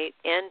soulmate,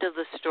 end of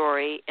the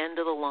story, end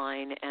of the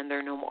line, and there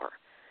are no more.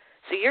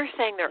 So you're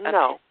saying they're up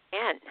to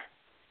 10.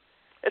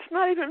 It's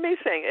not even me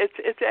saying it.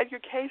 It's Edgar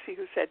Cayce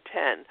who said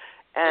 10.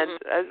 And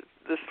as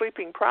the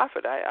sleeping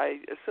prophet, I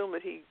assume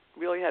that he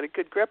really had a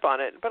good grip on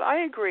it. But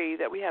I agree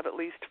that we have at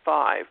least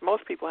 5.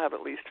 Most people have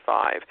at least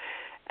 5.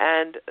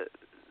 And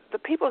the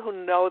people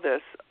who know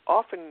this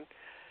often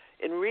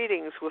in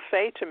readings will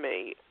say to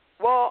me,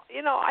 well,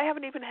 I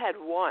haven't even had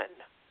one.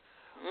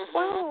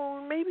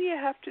 well, maybe you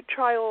have to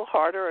try a little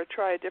harder or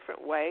try a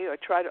different way or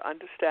try to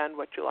understand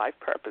what your life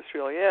purpose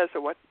really is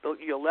or what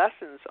your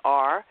lessons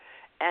are,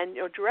 and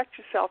direct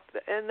yourself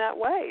in that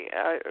way.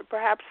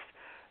 Perhaps,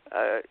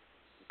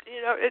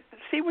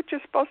 see what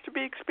you're supposed to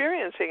be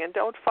experiencing and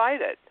don't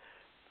fight it.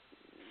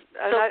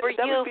 And so for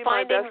you,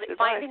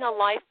 finding a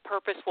life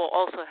purpose will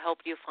also help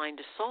you find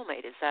a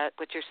soulmate. Is that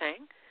what you're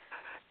saying?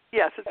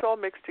 Yes, it's all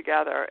mixed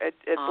together. It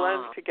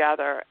blends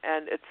together,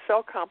 and it's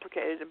so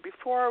complicated. And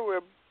before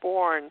we're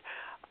born,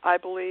 I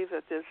believe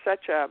that there's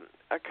such a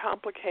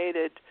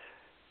complicated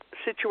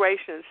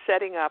situation in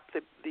setting up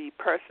the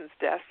person's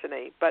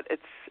destiny. But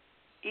it's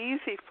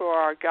easy for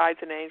our guides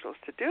and angels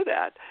to do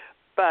that.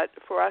 But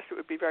for us, it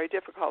would be very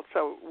difficult.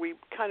 So we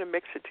kind of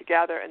mix it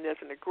together, and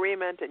there's an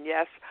agreement. And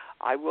yes,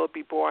 I will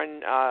be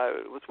born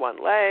with one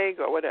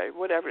leg or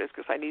whatever it is,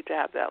 because I need to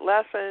have that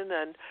lesson.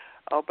 And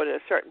but at a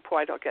certain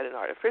point, I'll get an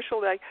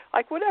artificial leg.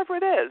 Like whatever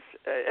it is,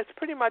 it's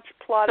pretty much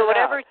plotted out. So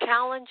whatever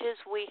challenges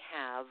we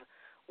have,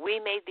 we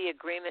made the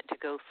agreement to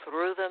go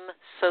through them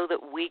so that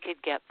we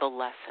could get the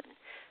lesson,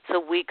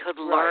 so we could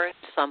learn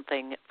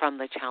something from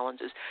the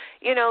challenges.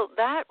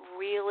 That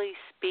really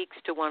speaks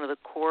to one of the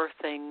core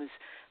things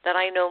that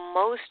I know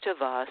most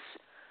of us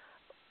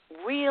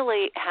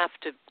really have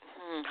to,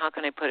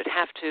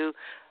 have to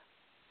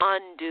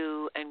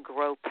undo and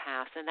grow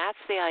past, and that's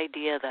the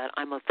idea that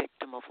I'm a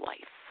victim of life.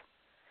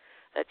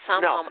 That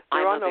somehow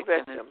I'm a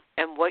victim.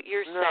 And what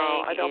you're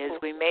saying is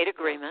we made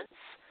agreements,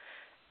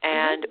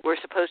 and we're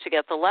supposed to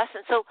get the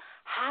lesson. So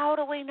how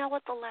do we know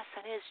what the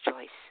lesson is,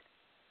 Joyce?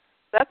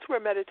 That's where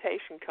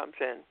meditation comes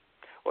in,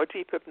 or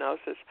deep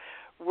hypnosis,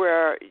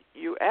 where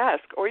you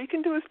ask, or you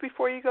can do this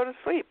before you go to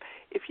sleep.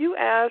 If you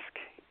ask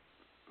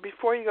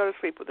before you go to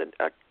sleep with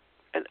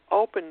an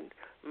open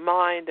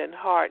mind and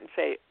heart and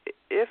say,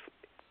 if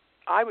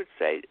I would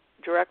say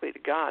directly to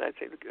God, I'd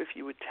say, if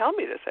you would tell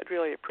me this, I'd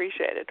really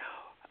appreciate it.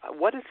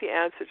 What is the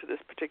answer to this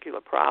particular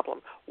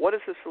problem? What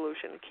is the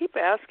solution? Keep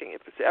asking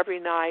if it's every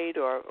night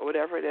or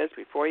whatever it is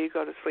before you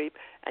go to sleep,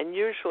 and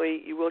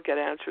usually you will get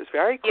answers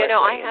very quickly.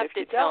 I have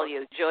to tell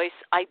you, Joyce,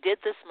 I did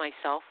this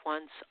myself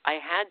once. I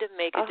had to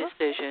make a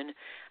decision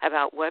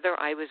about whether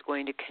I was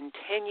going to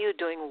continue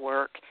doing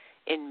work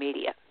in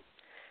media.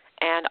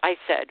 And I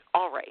said,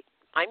 all right,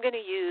 I'm going to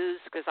use,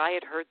 because I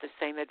had heard the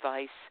same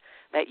advice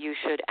that you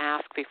should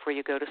ask before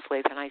you go to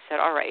sleep, and I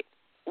said, all right,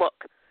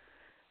 look,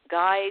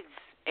 guides,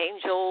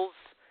 angels,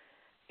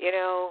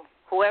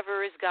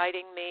 whoever is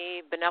guiding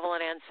me,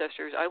 benevolent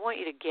ancestors, I want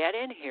you to get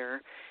in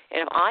here,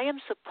 and if I am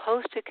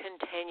supposed to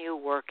continue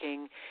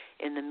working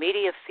in the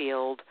media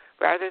field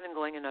rather than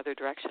going another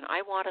direction,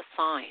 I want a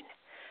sign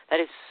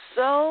that is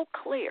so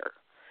clear,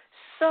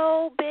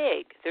 so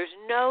big, there's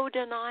no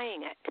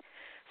denying it.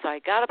 So I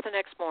got up the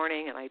next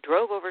morning, and I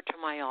drove over to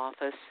my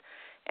office,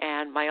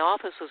 and my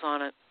office was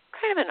on a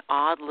kind of an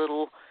odd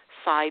little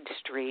side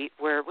street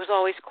where it was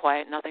always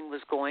quiet, nothing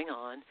was going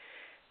on.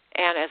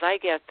 And as I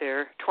get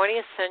there,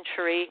 20th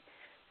Century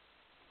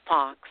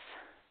Fox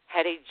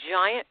had a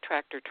giant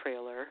tractor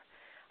trailer.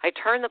 I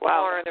turned the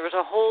corner, and there was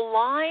a whole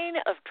line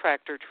of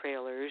tractor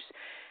trailers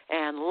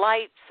and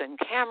lights and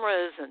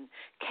cameras and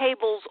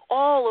cables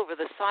all over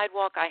the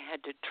sidewalk. I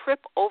had to trip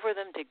over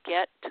them to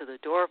get to the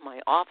door of my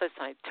office.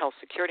 I tell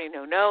security,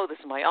 no, this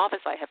is my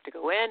office. I have to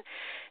go in.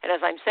 And as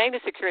I'm saying to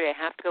security, I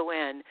have to go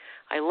in,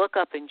 I look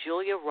up, and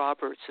Julia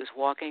Roberts is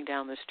walking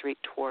down the street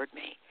toward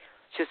me.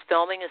 She's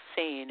filming a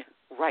scene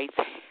right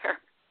there.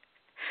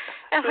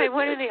 And I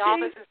went in the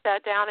office and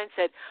sat down and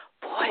said,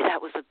 boy,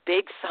 that was a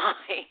big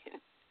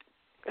sign.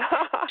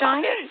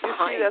 Giant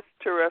sign. See, that's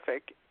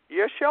terrific.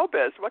 You're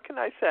showbiz. What can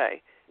I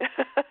say?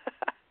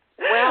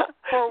 Well,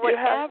 for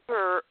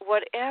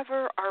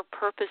whatever our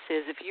purpose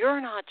is, if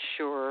you're not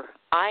sure,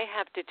 I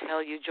have to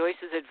tell you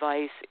Joyce's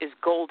advice is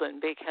golden,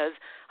 because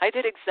I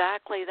did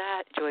exactly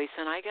that, Joyce,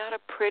 and I got a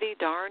pretty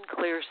darn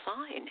clear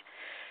sign.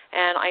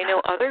 And I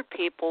know other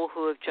people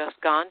who have just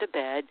gone to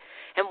bed.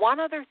 And one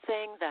other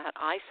thing that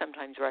I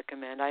sometimes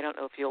recommend, I don't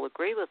know if you'll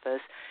agree with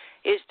this,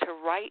 is to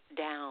write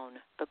down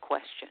the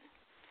question.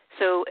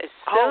 So as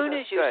soon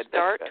as you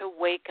start to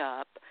wake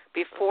up,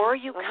 before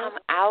you come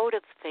out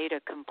of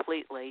theta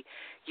completely,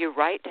 you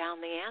write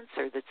down the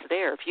answer that's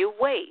there. If you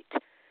wait,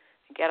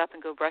 get up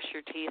and go brush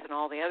your teeth and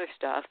all the other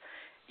stuff,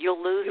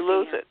 you'll lose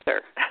the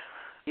answer.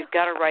 You've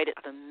got to write it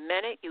the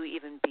minute you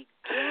even begin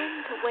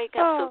to wake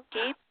up.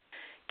 So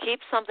keep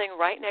something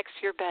right next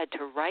to your bed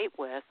to write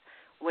with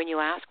when you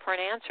ask for an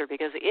answer,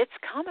 because it's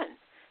coming.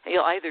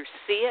 You'll either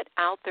see it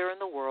out there in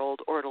the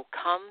world, or it'll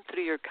come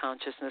through your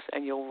consciousness,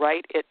 and you'll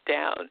write it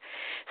down.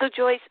 So,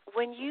 Joyce,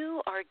 when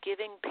you are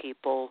giving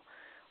people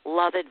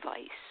love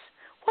advice,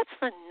 what's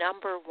the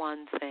number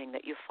one thing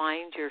that you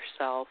find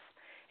yourself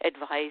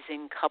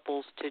advising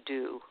couples to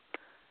do?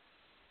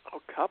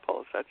 Oh,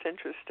 couples, that's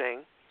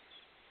interesting.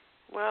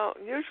 Well,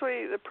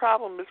 usually the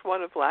problem is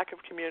one of lack of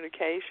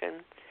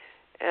communication.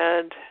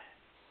 And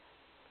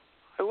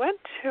I went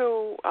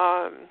to,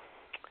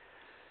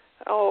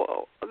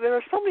 there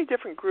are so many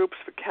different groups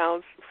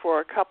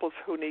for couples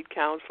who need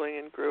counseling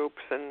and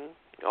groups and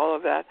all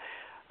of that.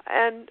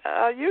 And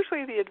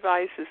usually the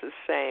advice is the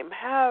same.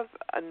 Have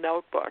a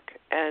notebook,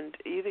 and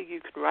either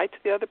you can write to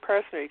the other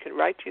person or you can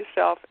write to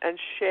yourself and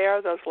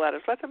share those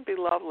letters. Let them be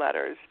love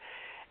letters.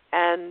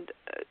 And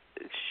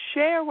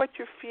share what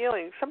you're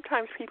feeling.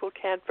 Sometimes people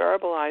can't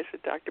verbalize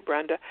it, Dr.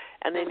 Brenda,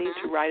 and they need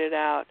to write it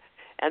out.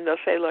 And they'll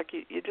say, look,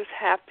 you just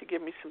have to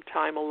give me some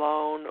time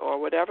alone or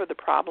whatever the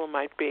problem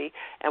might be.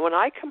 And when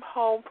I come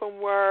home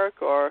from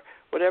work or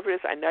whatever it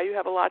is, I know you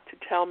have a lot to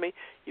tell me.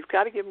 You've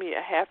got to give me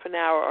a half an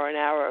hour or an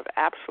hour of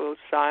absolute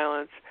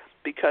silence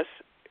because,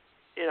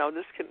 you know,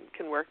 this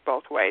can work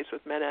both ways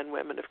with men and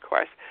women, of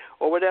course,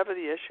 or whatever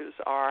the issues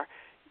are.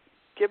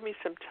 Give me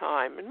some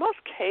time. In most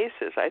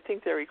cases, I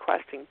think they're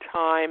requesting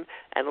time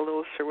and a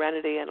little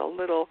serenity and a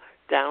little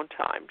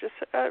downtime, just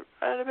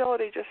an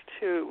ability just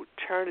to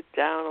turn it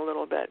down a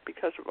little bit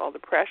because of all the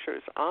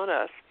pressures on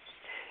us.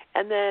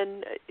 And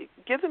then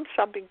give them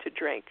something to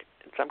drink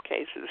in some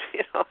cases,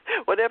 you know,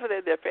 whatever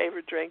their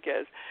favorite drink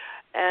is.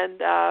 And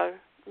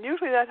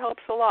usually that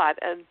helps a lot.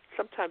 And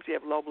sometimes you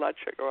have low blood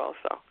sugar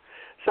also.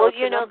 So well,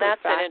 you know,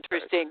 that's an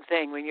interesting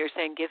thing when you're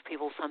saying give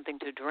people something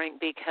to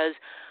drink because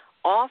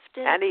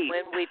often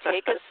when we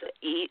take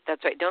eat,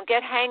 that's right, don't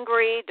get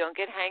hangry,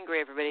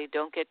 everybody.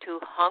 Don't get too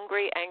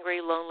hungry, angry,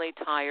 lonely,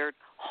 tired.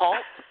 Halt,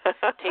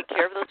 take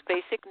care of those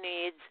basic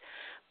needs.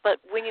 But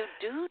when you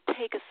do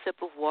take a sip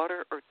of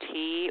water or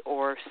tea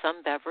or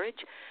some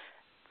beverage,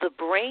 the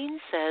brain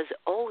says,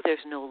 oh,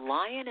 there's no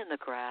lion in the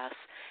grass,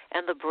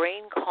 and the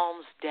brain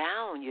calms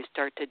down. You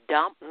start to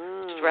dump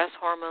stress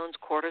hormones,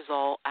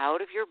 cortisol,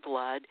 out of your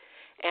blood,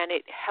 and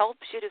it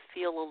helps you to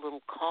feel a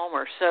little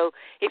calmer. So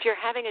if you're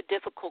having a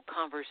difficult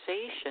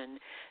conversation,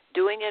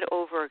 doing it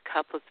over a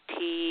cup of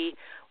tea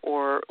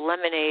or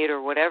lemonade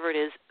or whatever it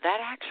is, that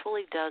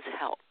actually does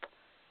help.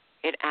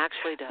 It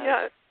actually does.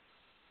 Yeah.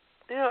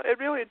 You know, it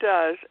really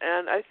does,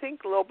 and I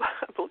think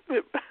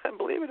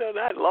believe it or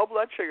not, low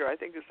blood sugar I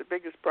think is the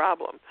biggest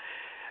problem.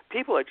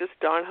 People are just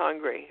darn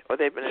hungry, or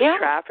they've been in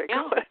traffic,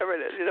 or whatever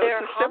it is. You know,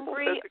 they're it's a simple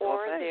hungry physical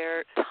or thing.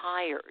 they're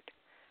tired.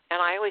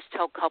 And I always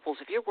tell couples,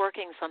 if you're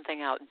working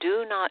something out,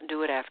 do not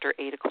do it after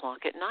 8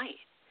 o'clock at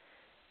night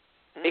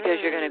because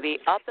you're going to be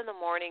up in the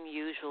morning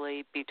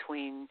usually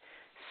between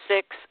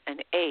 6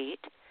 and 8,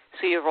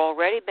 so you've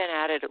already been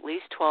at it at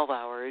least 12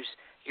 hours.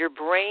 Your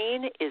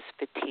brain is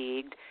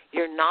fatigued.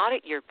 You're not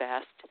at your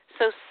best.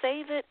 So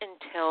save it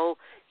until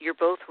you're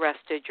both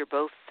rested, you're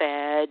both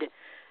fed,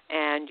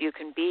 and you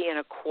can be in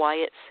a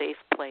quiet, safe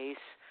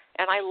place.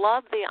 And I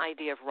love the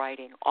idea of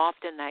writing.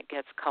 Often that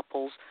gets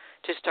couples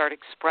to start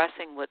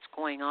expressing what's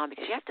going on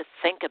because you have to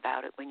think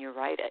about it when you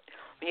write it.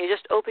 When you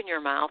just open your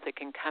mouth, it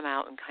can come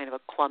out in kind of a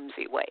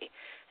clumsy way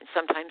and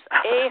sometimes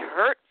a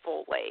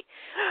hurtful way.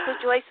 So,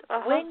 Joyce,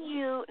 when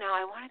now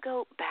I want to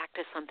go back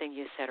to something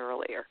you said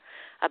earlier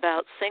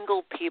about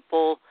single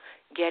people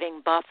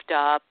getting buffed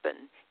up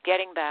and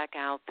getting back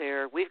out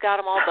there. We've got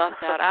them all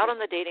buffed out on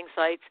the dating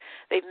sites.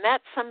 They've met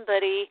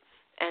somebody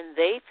and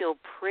they feel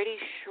pretty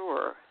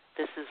sure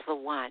this is the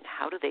one.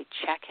 How do they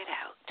check it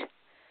out?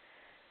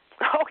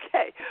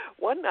 Okay.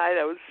 One night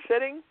I was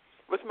sitting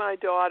with my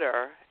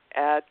daughter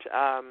at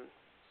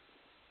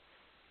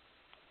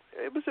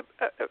it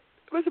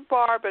was a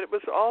bar, but it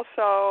was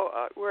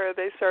also where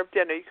they served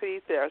dinner. You could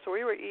eat there. So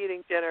we were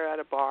eating dinner at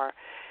a bar,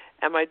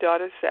 and my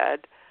daughter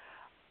said,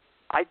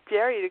 I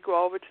dare you to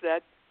go over to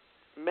that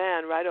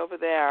man right over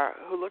there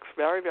who looks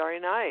very, very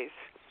nice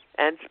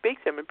and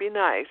speak to him and be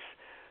nice.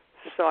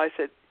 So I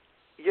said,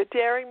 you're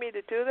daring me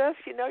to do this?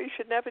 You know, you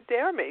should never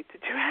dare me to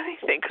do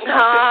anything.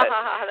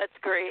 That's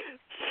great.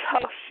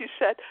 So she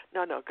said,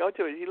 no, go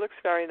do it. He looks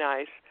very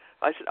nice.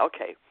 I said,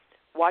 okay,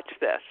 watch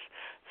this.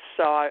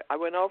 So I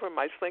went over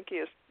my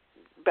slinkiest,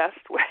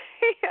 best way.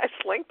 I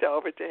slinked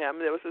over to him.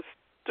 There was a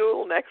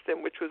stool next to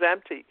him, which was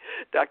empty,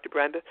 Dr.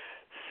 Brenda.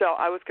 So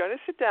I was going to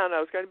sit down. I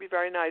was going to be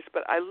very nice,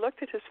 but I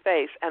looked at his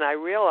face, and I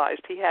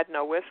realized he had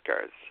no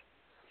whiskers.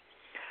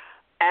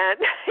 And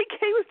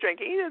he was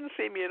drinking. He didn't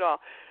see me at all.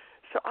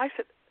 So I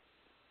said,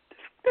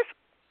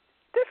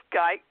 this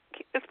guy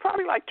is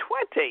probably like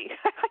 20.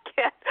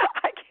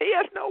 He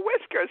has no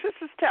whiskers. This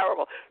is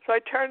terrible. So I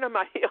turned on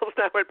my heels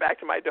and I went back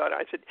to my daughter.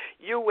 I said,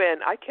 you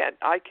win. I can't.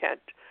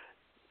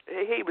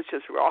 He was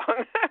just wrong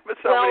for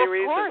so many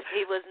reasons. Well, of course,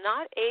 he was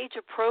not age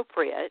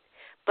appropriate.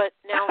 But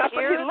now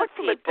here are the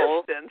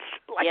people.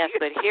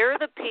 But here are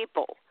the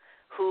people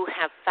who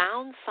have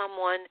found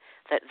someone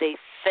that they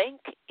think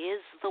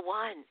is the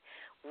one.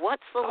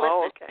 What's the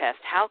litmus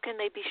test? How can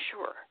they be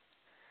sure?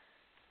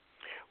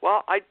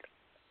 Well,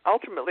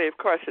 ultimately, of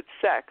course, it's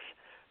sex,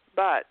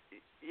 but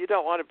you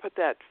don't want to put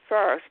that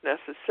first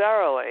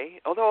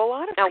necessarily, although a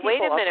lot of people are putting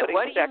sex first. Now, wait a minute.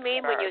 What do you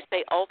mean when you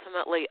say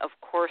ultimately, of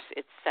course,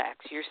 it's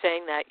sex? You're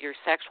saying that your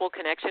sexual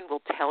connection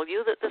will tell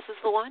you that this is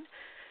the one?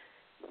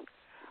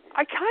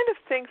 I kind of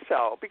think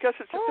so, because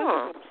it's a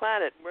physical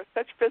planet. We're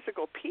such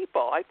physical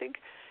people. I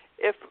think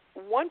if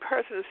one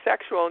person is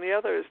sexual and the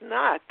other is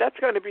not, that's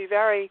going to be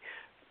very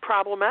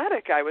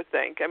problematic, I would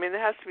think. I mean,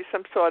 there has to be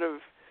some sort of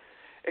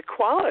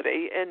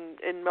equality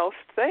in most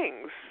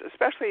things,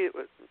 especially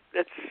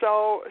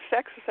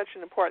sex is such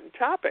an important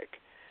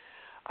topic.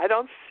 I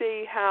don't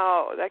see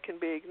how that can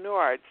be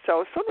ignored.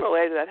 So sooner or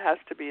later that has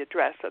to be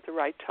addressed at the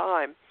right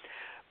time.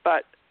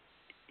 But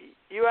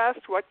you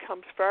asked what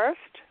comes first?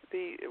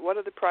 What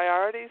are the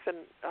priorities? And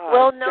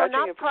well, no, judging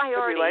not of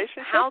priorities. The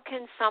relationship? How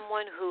can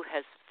someone who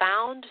has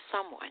found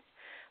someone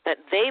that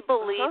they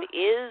believe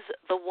is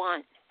the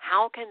one,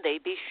 how can they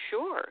be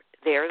sure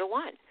they're the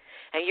one?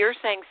 And you're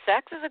saying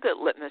sex is a good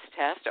litmus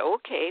test.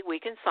 Okay, we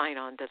can sign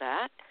on to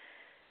that.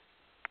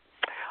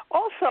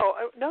 Also,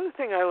 another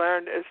thing I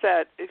learned is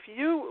that if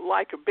you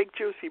like a big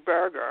juicy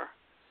burger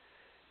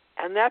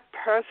and that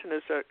person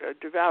is a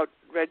devout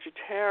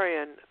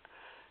vegetarian,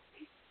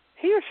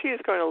 he or she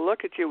is going to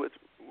look at you with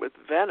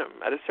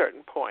venom at a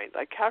certain point.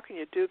 Like, how can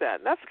you do that?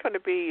 And that's going to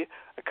be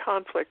a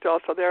conflict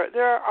also.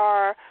 There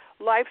are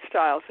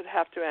lifestyles that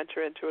have to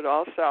enter into it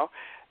also.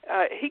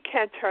 He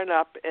can't turn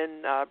up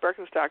in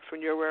Birkenstocks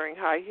when you're wearing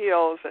high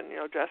heels and,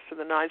 dressed to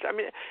the nines. I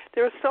mean,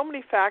 there are so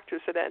many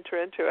factors that enter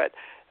into it.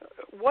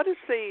 What is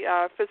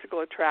the physical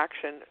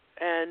attraction?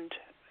 And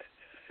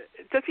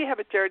does he have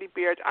a dirty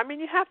beard? I mean,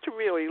 you have to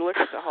really look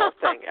at the whole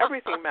thing.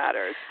 Everything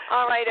matters.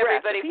 All right,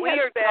 everybody. We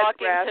are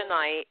talking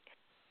tonight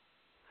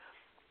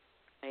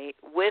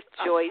with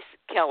Joyce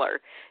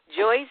Keller.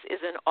 Joyce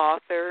is an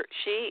author.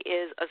 She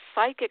is a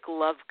psychic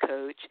love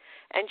coach,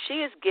 and she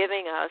is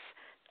giving us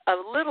a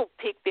little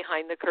peek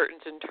behind the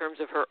curtains in terms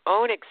of her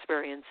own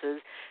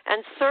experiences,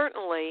 and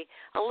certainly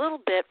a little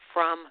bit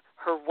from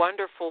her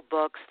wonderful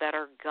books that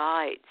are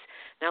guides.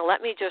 Now,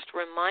 let me just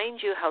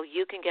remind you how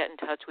you can get in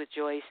touch with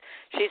Joyce.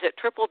 She's at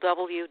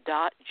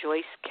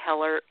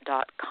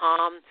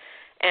www.joycekeller.com,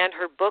 and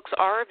her books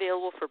are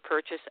available for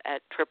purchase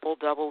at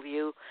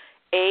www.ARE,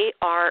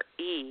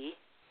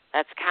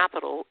 that's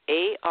capital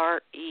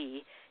ARE,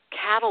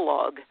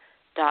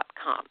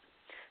 catalog.com.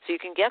 So you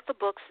can get the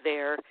books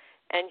there.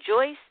 And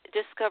Joyce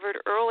discovered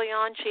early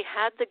on she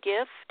had the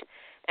gift,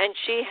 and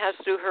she has,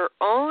 through her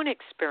own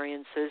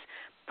experiences,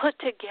 put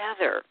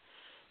together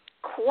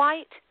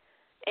quite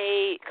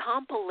a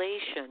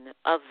compilation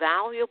of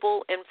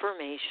valuable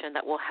information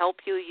that will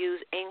help you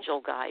use angel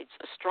guides,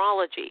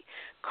 astrology,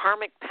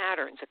 karmic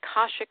patterns,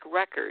 Akashic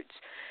records.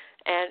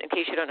 And in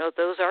case you don't know what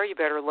those are, you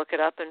better look it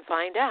up and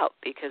find out,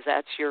 because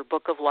that's your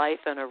book of life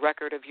and a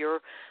record of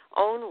your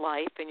own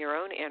life and your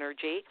own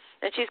energy.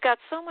 And she's got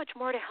so much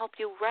more to help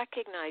you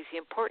recognize the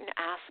important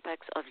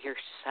aspects of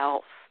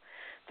yourself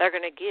that are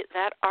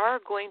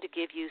going to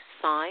give you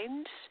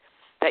signs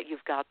that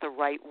you've got the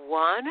right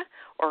one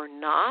or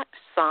not,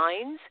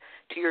 signs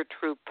to your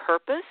true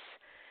purpose,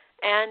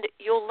 and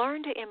you'll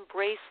learn to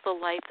embrace the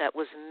life that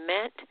was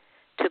meant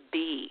to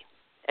be.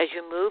 As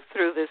you move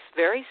through this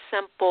very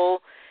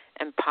simple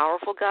and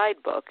powerful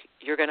guidebook,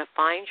 you're going to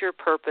find your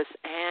purpose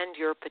and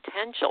your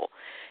potential.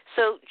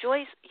 So,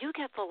 Joyce, you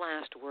get the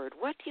last word.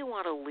 What do you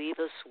want to leave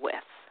us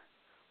with?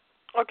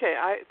 Okay,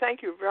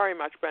 thank you very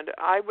much, Brenda.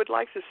 I would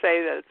like to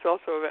say that it's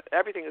also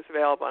everything is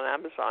available on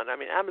Amazon. I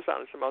mean,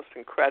 Amazon is the most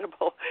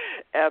incredible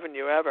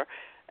avenue ever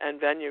and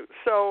venue.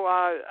 So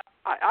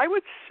I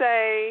would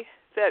say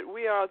that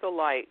we are the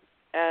light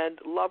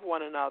and love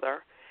one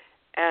another,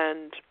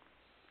 and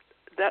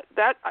that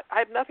I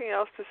have nothing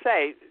else to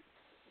say.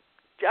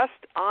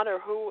 Just honor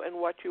who and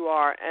what you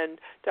are. And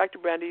Dr.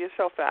 Brenda, you're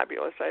so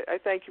fabulous. I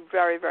thank you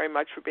very, very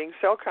much for being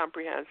so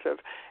comprehensive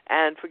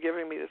and for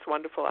giving me this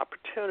wonderful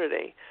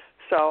opportunity.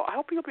 So I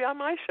hope you'll be on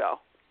my show.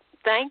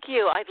 Thank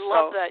you. I'd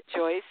love that,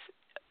 Joyce.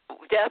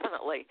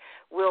 Definitely.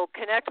 We'll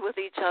connect with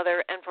each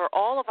other. And for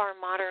all of our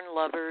modern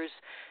lovers,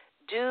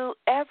 do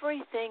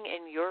everything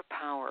in your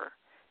power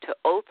to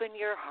open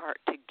your heart,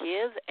 to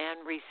give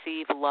and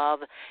receive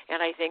love.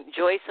 And I think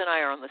Joyce and I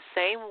are on the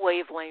same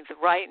wavelength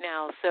right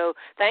now. So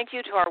thank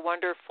you to our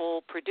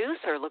wonderful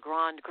producer,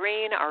 LeGrand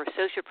Green, our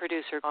associate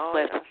producer,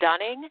 Cliff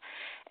Dunning.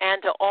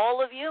 And to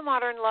all of you,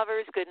 modern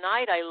lovers, good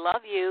night. I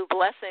love you.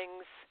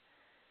 Blessings.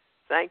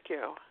 Thank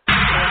you.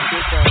 Thank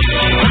you,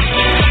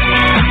 Joyce.